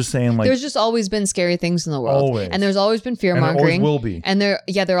 Yeah. I'm just saying, like... There's just always been scary things in the world. Always. And there's always been fear-mongering. And there always will be. And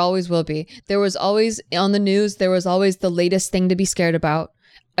there always will be. There was always, on the news, there was always the latest thing to be scared about.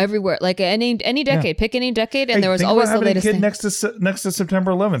 Everywhere. Like any decade. Yeah. Pick any decade, and there was always the latest thing. Next to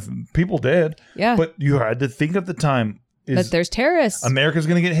September 11th. People did. Yeah. But you had to think at the time... But there's terrorists. America's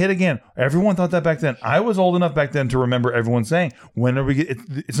going to get hit again. Everyone thought that back then. I was old enough back then to remember everyone saying, "When are we?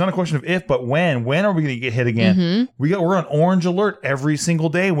 It's not a question of if, but when. When are we going to get hit again?" Mm-hmm. We're on orange alert every single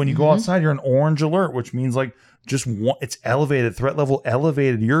day. When you go outside, you're on orange alert, which means like it's elevated, threat level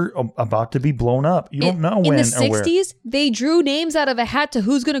elevated. You're about to be blown up. You don't know when. In the 60s, they drew names out of a hat to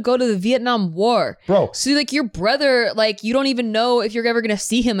who's going to go to the Vietnam War, bro. So like your brother, like you don't even know if you're ever going to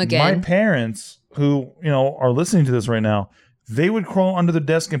see him again. My parents, who are listening to this right now, they would crawl under the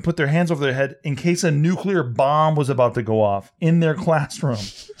desk and put their hands over their head in case a nuclear bomb was about to go off in their classroom.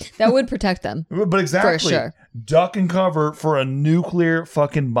 That would protect them. But exactly. For sure. Duck and cover for a nuclear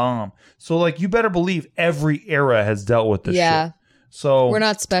fucking bomb. So like you better believe every era has dealt with this shit. So we're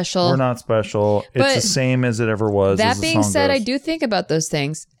not special. We're not special. It's the same as it ever was. That being said, I do think about those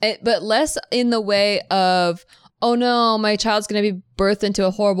things, but less in the way of, oh no, my child's going to be birthed into a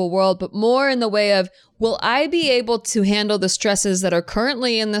horrible world, but more in the way of, will I be able to handle the stresses that are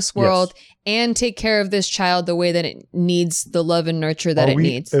currently in this world and take care of this child the way that it needs the love and nurture that it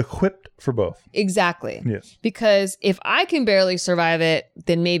needs? Equipped for both. Exactly. Yes. Because if I can barely survive it,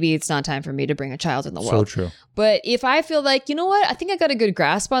 then maybe it's not time for me to bring a child in the world. So true. But if I feel like, you know what, I think I got a good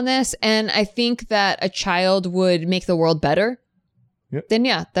grasp on this, and I think that a child would make the world better, then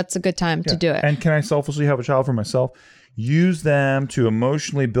that's a good time to do it. And can I selfishly have a child for myself? Use them to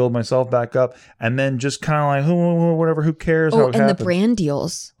emotionally build myself back up, and then just kind of like, whatever, who cares how it happens. The brand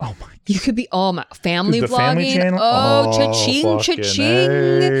deals. Oh my God. You could be, my family the vlogging. Family channel? Cha-ching, cha-ching.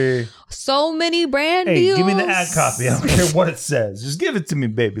 Hey. So many brand deals. Give me the ad copy. I don't care what it says. Just give it to me,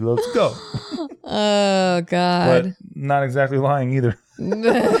 baby. Let's go. Oh God. But not exactly lying either.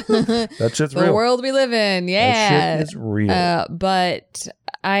 That shit's real. The world we live in. Yeah. That shit is real. But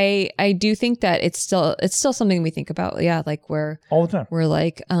I do think that it's still something we think about. Yeah, like all the time. We're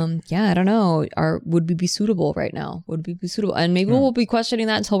like, I don't know. Would we be suitable right now? Would we be suitable? And maybe we'll be questioning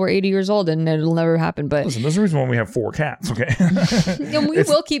that until we're 80 years old, and it'll never happen. But listen, there's a reason why we have 4 cats. Okay, and we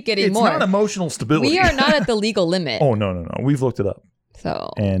will keep getting more. It's not emotional stability. We are not at the legal limit. Oh no. We've looked it up.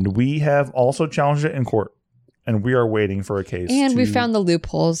 So and we have also challenged it in court. And we are waiting for a case. And we found the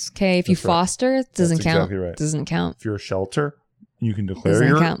loopholes. Okay, if you foster, it doesn't count. Exactly right. Doesn't count. If you're a shelter, you can declare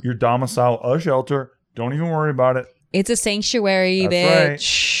your domicile a shelter. Don't even worry about it. It's a sanctuary,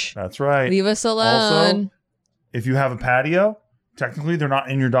 bitch. That's right. Leave us alone. Also, if you have a patio, technically they're not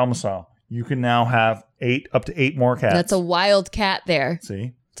in your domicile. You can now have up to 8 more cats. That's a wild cat there.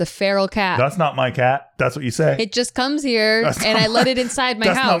 See? It's a feral cat. That's not my cat. That's what you say. It just comes here and I let it inside my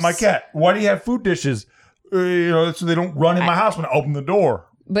house. That's not my cat. Why do you have food dishes? So they don't run in my house when I open the door.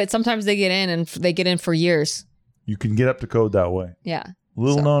 But sometimes they get in, and they get in for years. You can get up to code that way. Yeah.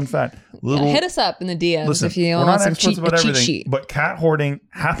 Little known fact. Hit us up in the DMs if you we're want not some experts about everything, cheat sheet. but cat hoarding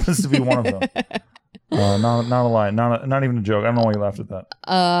happens to be one of them. Not a lie. Not even a joke. I don't know why you laughed at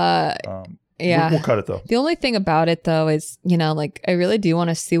that. Yeah. We'll cut it though. The only thing about it though is, like I really do want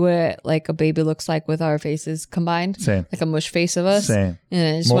to see what like a baby looks like with our faces combined. Same. Like a mush face of us. Same.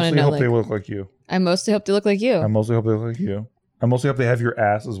 And I just want to know. Mostly hope they look like you. I mostly hope they look like you. I mostly hope they look like you. I mostly hope they have your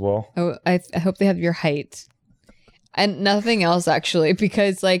ass as well. Oh, I hope they have your height. And nothing else, actually,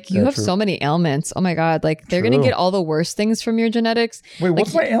 because like you have so many ailments. Oh my God. Like they're going to get all the worst things from your genetics. Wait, like,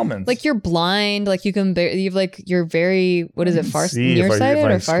 what's my ailments? Like you're blind. Like you can, you've like, you're very, what is it?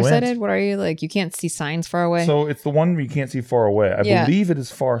 Nearsighted or farsighted? What are you? Like you can't see signs far away. So it's the one where you can't see far away. I believe it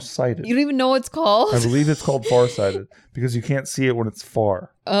is farsighted. You don't even know what it's called? I believe it's called farsighted because you can't see it when it's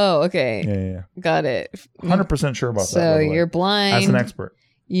far. Oh, okay. Yeah. Got it. 100% sure about that. So you're blind. As an expert.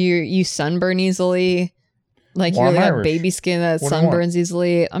 You sunburn easily. Like you really have baby skin that sunburns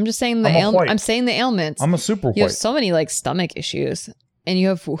easily. I'm just saying I'm saying the ailments. I'm a super white. You have so many like stomach issues, and you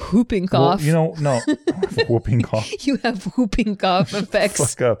have whooping cough. Well, no, whooping cough. You have whooping cough effects.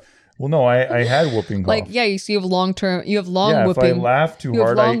 Fuck up. Well, no, I had whooping cough. Like you have long term. You have long whooping. If I laugh too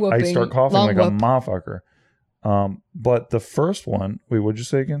hard, I start coughing like a motherfucker. But the first one, wait, what'd you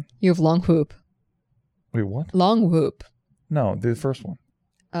say again? You have long whoop. Wait, what? Long whoop. No, the first one.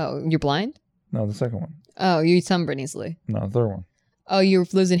 Oh, you're blind? No, the second one. Oh, you sunburn easily. No, the third one. Oh, you're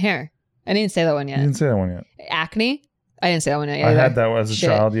losing hair. I didn't say that one yet. You didn't say that one yet. Acne? I didn't say that one yet. I had that as a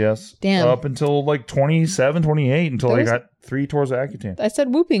child, yes. Damn. Up until like 27, 28, until I got 3 tours of Accutane. I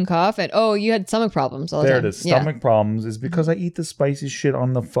said whooping cough, and you had stomach problems all the time. There it is. Stomach problems is because I eat the spiciest shit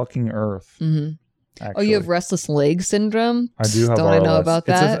on the fucking earth. Mm-hmm. Oh, you have restless leg syndrome? I do have RLS. Don't I know about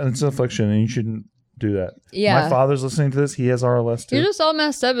that? It's an affliction, and you shouldn't do that. Yeah. My father's listening to this. He has RLS too. You're just all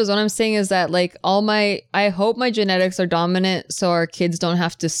messed up is what I'm saying is that like I hope my genetics are dominant so our kids don't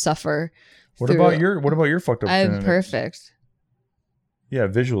have to suffer. What about your fucked up genetics? I'm perfect. Yeah,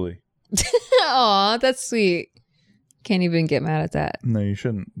 visually. Aw, that's sweet. Can't even get mad at that. No, you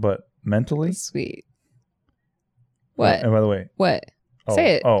shouldn't. But mentally? That's sweet. What? And by the way. What?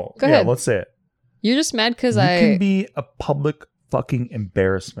 Say it. Oh, go ahead. Let's say it. You're just mad because You can be a public fucking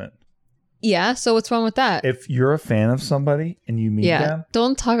embarrassment. Yeah, so what's wrong with that? If you're a fan of somebody and you meet them,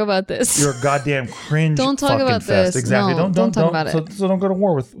 don't talk about this. You're a goddamn cringe. Don't talk fucking about fest. this. Exactly. No, don't talk about it. So don't go to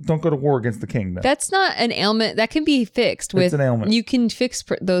war against the king. Then. That's not an ailment that can be fixed with. It's an ailment. You can fix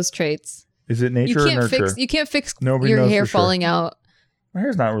those traits. Is it nature or nurture? You can't fix Nobody your knows hair for sure. falling out. My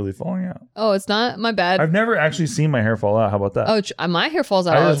hair's not really falling out. Oh, it's not? My bad. I've never actually seen my hair fall out. How about that? Oh, my hair falls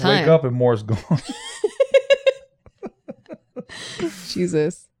out all the time. I just wake up and more's gone.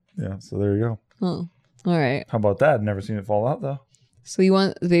 Jesus. Yeah, so there you go. Oh, all right. How about that? I've never seen it fall out though. So you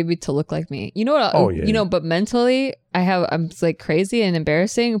want the baby to look like me? You know what? Yeah. But mentally, I'm like crazy and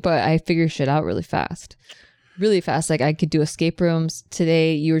embarrassing, but I figure shit out really fast. Really fast. Like I could do escape rooms.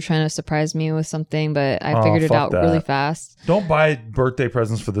 Today you were trying to surprise me with something, but I figured it out really fast. Don't buy birthday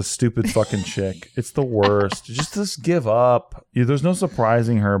presents for this stupid fucking chick. It's the worst. Just give up. There's no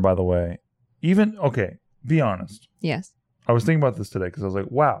surprising her, by the way. Be honest. Yes. I was thinking about this today because I was like,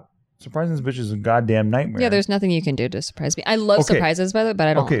 wow, surprising this bitch is a goddamn nightmare. Yeah, there's nothing you can do to surprise me. I love surprises, by the way, but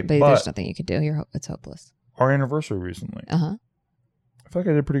I don't. but there's nothing you can do. It's hopeless. Our anniversary recently. I feel like I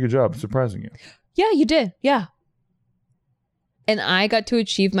did a pretty good job surprising you. Yeah, you did. Yeah. And I got to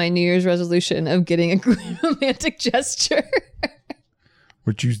achieve my New Year's resolution of getting a romantic gesture.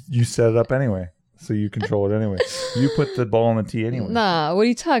 Which you set it up anyway. So you control it anyway. You put the ball in the tee anyway. Nah, what are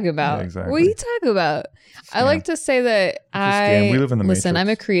you talking about? Yeah, exactly. What are you talking about? I like to say that we live in the listen, Matrix. I'm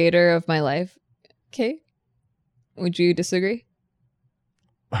a creator of my life. Okay. Would you disagree?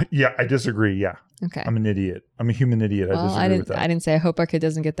 Yeah, I disagree. Yeah. Okay. I'm an idiot. I'm a human idiot. I disagree with that. I didn't say I hope our kid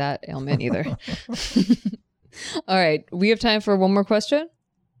doesn't get that ailment either. All right. We have time for one more question.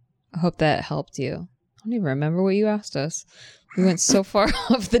 I hope that helped you. I don't even remember what you asked us. We went so far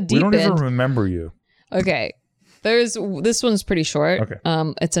off the deep end. We don't even remember you. Okay. This one's pretty short. Okay.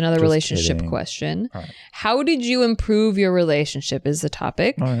 It's another Just relationship kidding. question. All right. How did you improve your relationship is the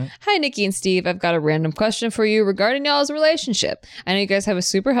topic. All right. Hi, Nikki and Steve. I've got a random question for you regarding y'all's relationship. I know you guys have a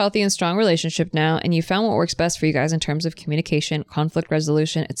super healthy and strong relationship now, and you found what works best for you guys in terms of communication, conflict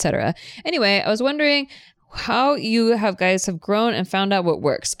resolution, etc. Anyway, I was wondering how you guys have grown and found out what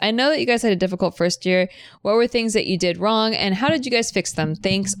works. I know that you guys had a difficult first year. What were things that you did wrong, and how did you guys fix them?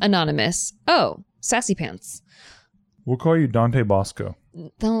 Thanks, Anonymous. Oh, Sassy Pants. We'll call you Dante Bosco.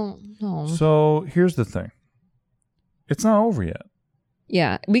 No. So here's the thing. It's not over yet.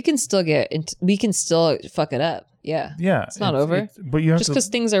 Yeah, we can still fuck it up. Yeah. Yeah. It's not over. But you have Just to, because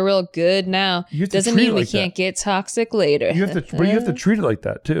things are real good now you have to doesn't treat mean it we like can't that. get toxic later. but you have to treat it like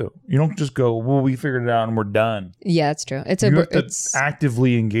that too. You don't just go, well, we figured it out and we're done. Yeah, it's true. You have to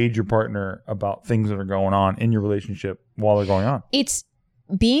actively engage your partner about things that are going on in your relationship while they're going on. It's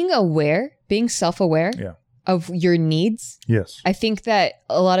being aware, being self-aware Yeah. of your needs. Yes. I think that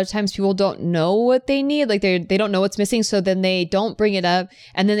a lot of times people don't know what they need. Like they don't know what's missing. So then they don't bring it up.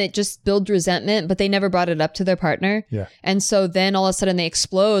 And then it just builds resentment, but they never brought it up to their partner. Yeah. And so then all of a sudden they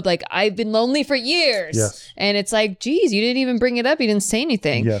explode. Like, I've been lonely for years. Yes. And it's like, geez, you didn't even bring it up. You didn't say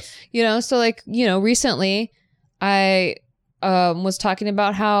anything. Yes. So like, recently I was talking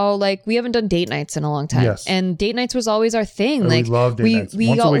about how like we haven't done date nights in a long time. Yes. And date nights was always our thing. We love date nights.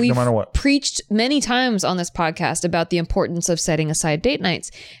 Once a week, no matter what. Preached many times on this podcast about the importance of setting aside date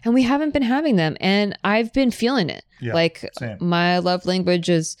nights, and we haven't been having them, and I've been feeling it. Yeah, like same. My love language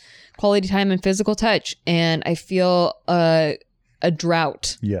is quality time and physical touch, and I feel a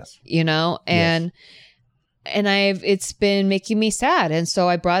drought. Yes. And it's been making me sad, and so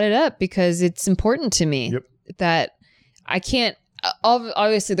I brought it up because it's important to me. Yep. That I can't.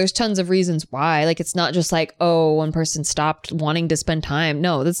 Obviously, there's tons of reasons why. Like, it's not just like, oh, one person stopped wanting to spend time.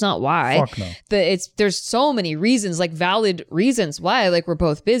 No, that's not why. Fuck no. There's so many reasons, like valid reasons why. Like, we're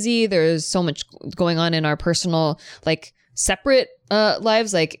both busy. There's so much going on in our personal, like, separate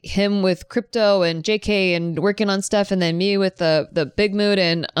lives. Like him with crypto and JK and working on stuff, and then me with the Big Mood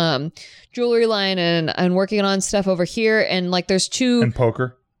and jewelry line and working on stuff over here. And like, there's two And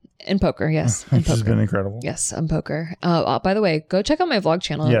poker. And poker, yes. And Which has been incredible. Yes, I'm poker. By the way, go check out my vlog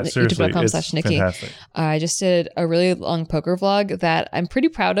channel. Yeah, seriously. It's youtube.com/Nikki. fantastic. I just did a really long poker vlog that I'm pretty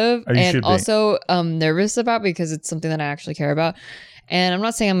proud of and also nervous about because it's something that I actually care about. And I'm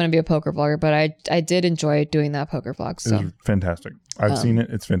not saying I'm going to be a poker vlogger, but I did enjoy doing that poker vlog. So It was fantastic. I've seen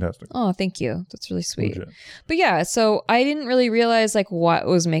it. It's fantastic. Oh, thank you. That's really sweet. Legit. But yeah, so I didn't really realize like what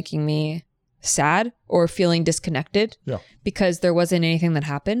was making me sad or feeling disconnected. Yeah. Because there wasn't anything that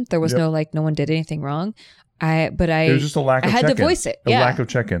happened. There was no one did anything wrong. It was just a lack of I had check-ins. to voice it. A lack of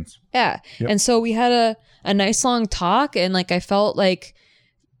check-ins. Yeah. Yep. And so we had a nice long talk, and like I felt like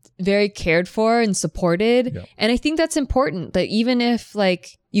very cared for and supported. Yep. And I think that's important, that even if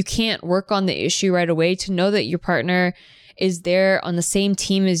like you can't work on the issue right away, to know that your partner is there on the same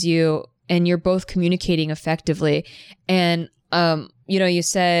team as you and you're both communicating effectively. And you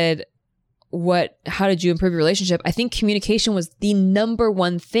said, how did you improve your relationship? I think communication was the number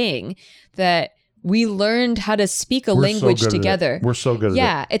one thing that we learned how to speak a language together. We're so good at it.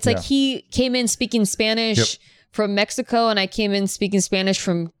 Yeah. It's like he came in speaking Spanish from Mexico, and I came in speaking Spanish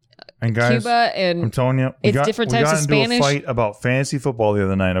from Cuba. And I'm telling you, it's different types of Spanish. We got into a fight about fantasy football the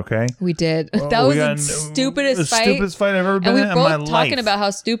other night, okay? We did. That was the stupidest fight. The stupidest fight I've ever been in my life. And we were both talking about how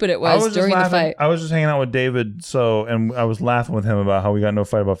stupid it was during the fight. I was just hanging out with David, and I was laughing with him about how we got into a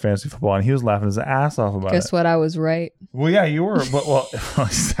fight about fantasy football, and he was laughing his ass off about it. Guess what? I was right. Well, yeah, you were. But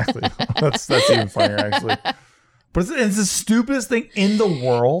exactly. That's even funnier, actually. But it's the stupidest thing in the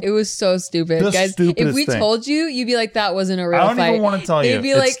world. It was so stupid, guys. If we told you, you'd be like, "That wasn't a real fight." I don't even want to tell you. It'd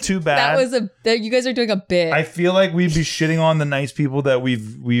be it's like, too bad. You guys are doing a bit. I feel like we'd be shitting on the nice people that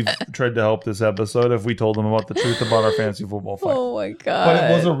we've tried to help this episode if we told them about the truth about our fantasy football fight. Oh my god! But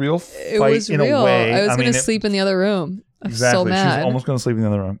it was a real fight in a way. I was going to sleep in the other room. I'm exactly. So mad. She was almost going to sleep in the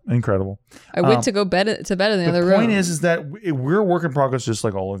other room. Incredible. I went to go to bed in the other room. The point is that we're a work in progress just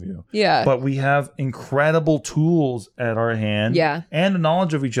like all of you. Yeah. But we have incredible tools at our hand. Yeah. And a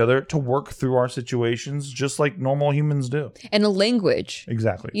knowledge of each other to work through our situations just like normal humans do. And a language.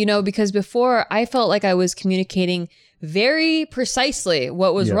 Exactly. Because before I felt like I was communicating very precisely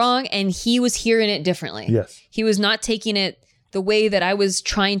what was wrong, and he was hearing it differently. Yes. He was not taking it the way that I was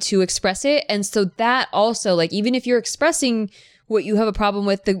trying to express it. And so that also, like, even if you're expressing what you have a problem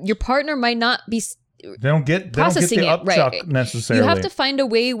with, your partner might not be They don't get the upchuck necessarily. You have to find a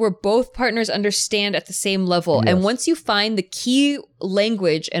way where both partners understand at the same level. Yes. And once you find the key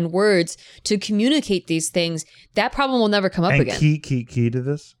language and words to communicate these things, that problem will never come up again. Key to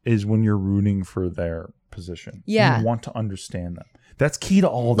this is when you're rooting for their position. Yeah. You want to understand them. That's key to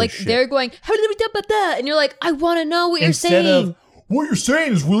all this shit. Like they're going, how did we do that? And you're like, I want to know what Instead you're saying. Of, what you're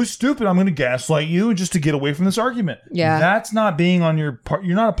saying is really stupid. I'm going to gaslight you just to get away from this argument. Yeah. That's not being on your part.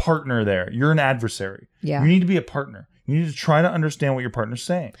 You're not a partner there. You're an adversary. Yeah. You need to be a partner. You need to try to understand what your partner's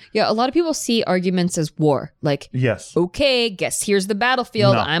saying. Yeah. A lot of people see arguments as war. Like, yes. Okay, guess here's the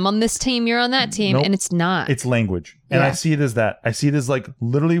battlefield. No. I'm on this team. You're on that team. Nope. And it's not. It's language. And I see it as that. I see it as like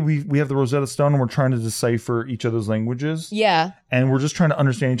literally we have the Rosetta Stone and we're trying to decipher each other's languages. Yeah. And we're just trying to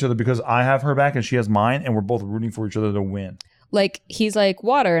understand each other because I have her back and she has mine and we're both rooting for each other to win. Like, he's like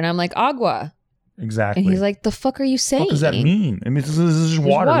water and I'm like agua. Exactly. And he's like, the fuck are you saying? What does that mean? I mean, this is just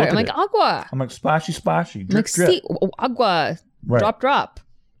water. I'm like, agua. I'm like, splashy. I'm like, see, agua. Right. Drop.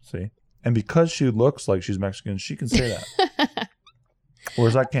 See? And because she looks like she's Mexican, she can say that.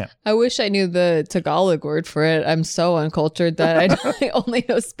 Whereas I can't. I wish I knew the Tagalog word for it. I'm so uncultured that I only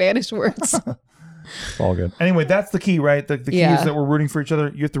know Spanish words. It's all good. Anyway, that's the key, right? The key is that we're rooting for each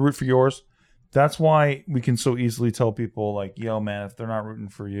other. You have to root for yours. That's why we can so easily tell people like, yo, man, if they're not rooting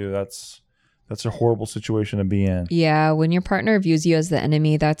for you, that's a horrible situation to be in. Yeah, when your partner views you as the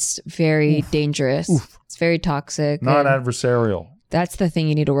enemy, that's very dangerous. It's very toxic. Not adversarial. That's the thing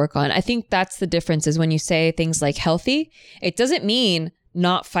you need to work on. I think that's the difference is when you say things like healthy, it doesn't mean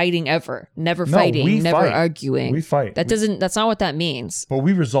not fighting ever. Never fighting, never arguing. We fight. That's not what that means. But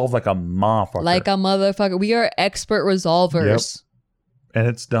we resolve like a motherfucker. Like a motherfucker. We are expert resolvers. Yep. And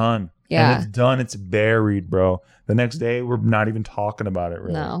it's done. Yeah. And it's done. It's buried, bro. The next day, we're not even talking about it,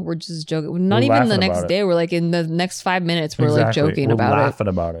 really. No, we're just joking. Not even the next day. We're like in the next 5 minutes, we're like joking about it. We're laughing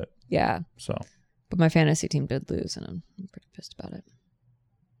about it. Yeah. So. But my fantasy team did lose, and I'm pretty pissed about it.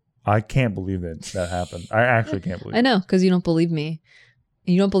 I can't believe that happened. I actually can't believe it. I know, because you don't believe me.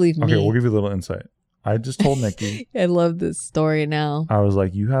 You don't believe me. Okay, we'll give you a little insight. I just told Nikki. I love this story now. I was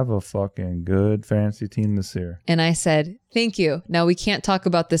like, you have a fucking good fantasy team this year. And I said, thank you. Now we can't talk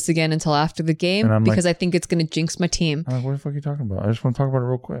about this again until after the game because I think it's going to jinx my team. I'm like, what the fuck are you talking about? I just want to talk about it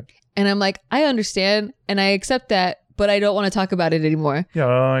real quick. And I'm like, I understand and I accept that, but I don't want to talk about it anymore.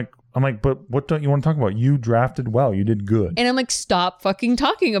 Yeah, I'm like, but what don't you want to talk about? You drafted well. You did good. And I'm like, stop fucking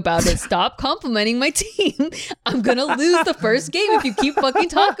talking about it. Stop complimenting my team. I'm going to lose the first game if you keep fucking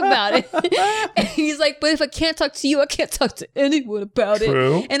talking about it. And he's like, but if I can't talk to you, I can't talk to anyone about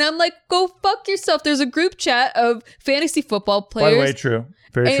it. And I'm like, go fuck yourself. There's a group chat of fantasy football players. By the way, true.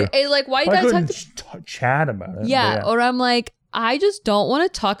 Very true. And like, why you guys have to chat about it? Yeah. Or I'm like, I just don't want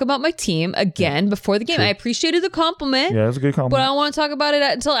to talk about my team again before the game. True. I appreciated the compliment. Yeah, that's a good compliment. But I don't want to talk about it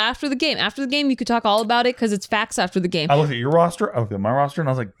until after the game. After the game, you could talk all about it because it's facts after the game. I looked at your roster. I looked at my roster, and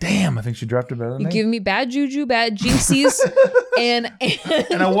I was like, damn, I think she drafted better than me. You give me bad juju, bad jinxies. and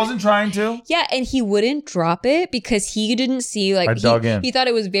I wasn't trying to. Yeah, and he wouldn't drop it because he didn't see, like, I dug in. He thought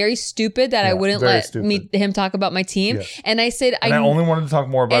it was very stupid that I wouldn't let him talk about my team. Yeah. And I said, I only wanted to talk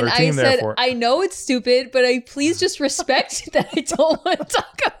more about our team, therefore. I know it's stupid, but please just respect that I don't want to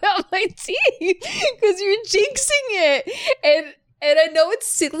talk about my team because you're jinxing it. And I know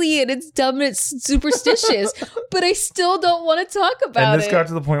it's silly and it's dumb and it's superstitious, but I still don't want to talk about it. And this got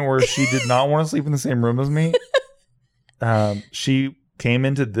to the point where she did not want to sleep in the same room as me. She came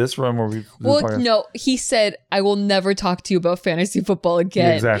into this room where we... Well, no, he said, I will never talk to you about fantasy football again.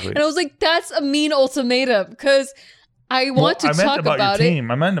 Yeah, exactly. And I was like, that's a mean ultimatum because... I want to talk about your it.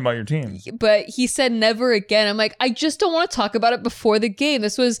 Team. I meant about your team. But he said never again. I'm like, I just don't want to talk about it before the game.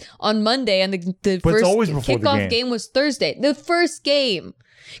 This was on Monday, and the first kickoff game was Thursday. The first game.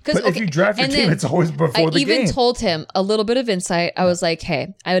 But if you draft your team, it's always before the game. I even told him a little bit of insight. I was like,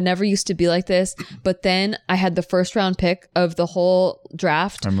 hey, I never used to be like this. But then I had the first round pick of the whole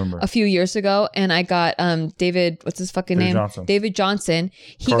draft a few years ago. And I got David, what's his fucking name? Johnson. David Johnson.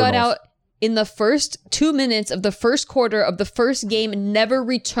 He got out in the first 2 minutes of the first quarter of the first game, never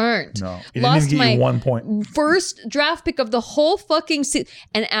returned. No. It didn't even get you 1 point. First draft pick of the whole fucking season.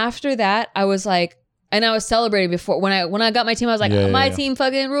 And after that, I was like, and I was celebrating before when I got my team. I was like, my team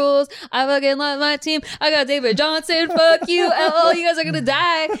fucking rules. I fucking love my team. I got David Johnson. Fuck you. LOL, you guys are gonna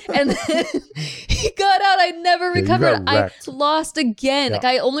die. And then he got out. I never recovered. I lost again.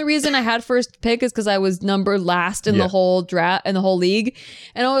 Yeah. Only reason I had first pick is because I was numbered last in the whole draft in the whole league.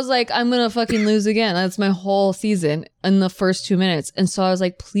 And I was like, I'm gonna fucking lose again. That's my whole season in the first 2 minutes. And so I was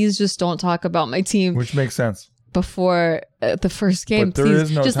like, please just don't talk about my team. Which makes sense. before the first game. But there Please,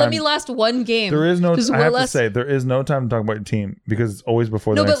 is no just time. let me last one game. There is no. Just I have to say, there is no time to talk about your team because it's always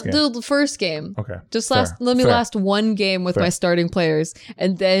before the next game. No, but the first game. Okay. Just Fair. let me Fair. last one game with Fair. my starting players,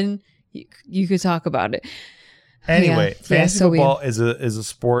 and then you could talk about it. Anyway, fantasy so football is a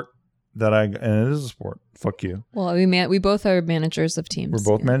sport and it is a sport. Fuck you. Well, we both are managers of teams.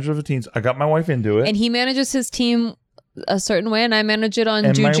 We're both managers of teams. I got my wife into it, and he manages his team a certain way, and I manage it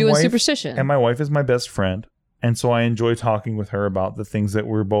on juju and superstition. And my wife is my best friend, and so I enjoy talking with her about the things that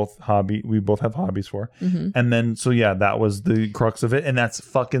we both have hobbies for. Mm-hmm. And then that was the crux of it, and that's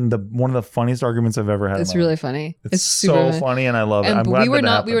fucking one of the funniest arguments I've ever had. It's really funny. It's so funny, and I love it. I'm glad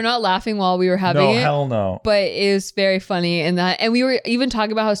we were not laughing while we were having it. No, hell no. But it was very funny in that, and we were even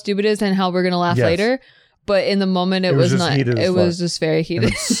talking about how stupid it is and how we're gonna laugh later. But in the moment, it was not. It was just very heated.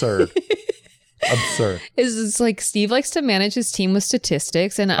 And absurd. Absurd. It's like Steve likes to manage his team with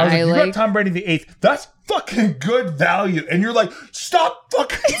statistics, and I was like, you got Tom Brady the 8th. That's fucking good value. And you're like, stop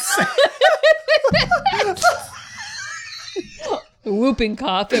fucking saying. Whooping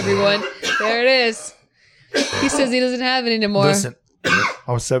cough, everyone. There it is. He says he doesn't have it anymore. Listen,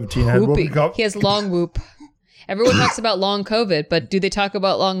 I was 17. I had whooping cough. He has long whoop. Everyone talks about long COVID, but do they talk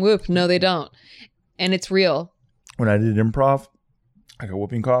about long whoop? No, they don't. And it's real. When I did improv, I got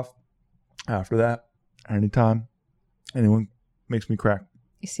whooping cough. After that, anytime anyone makes me crack,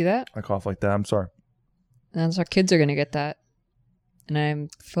 you see that? I cough like that. I'm sorry. And our kids are going to get that. And I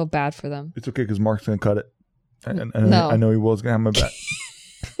feel bad for them. It's okay because Mark's going to cut it. And no. I know he will. He's going to have my back.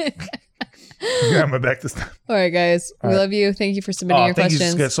 He's going to have my back this time. All right, guys. We love you. Thank you for submitting your questions.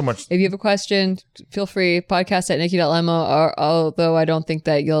 Thank you so much. If you have a question, feel free. Podcast@nikki.limo. Although I don't think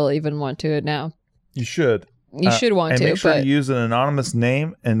that you'll even want to now. You should. You should want to. Make sure to use an anonymous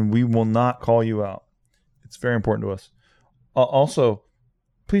name, and we will not call you out. It's very important to us. Also,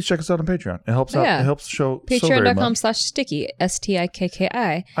 please check us out on Patreon. It helps out. It helps the show Patreon.com/sticky,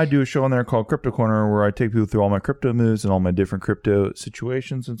 STIKKI. I do a show on there called Crypto Corner where I take people through all my crypto moves and all my different crypto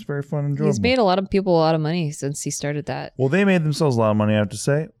situations. It's very fun and enjoyable. He's made a lot of people a lot of money since he started that. Well, they made themselves a lot of money, I have to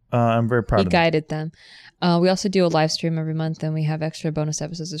say. I'm very proud of them. He guided them. We also do a live stream every month, and we have extra bonus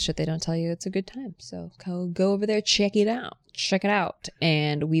episodes of shit they don't tell you. It's a good time. So go over there, check it out. Check it out.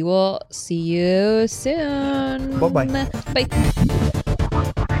 And we will see you soon. Bye-bye. Bye.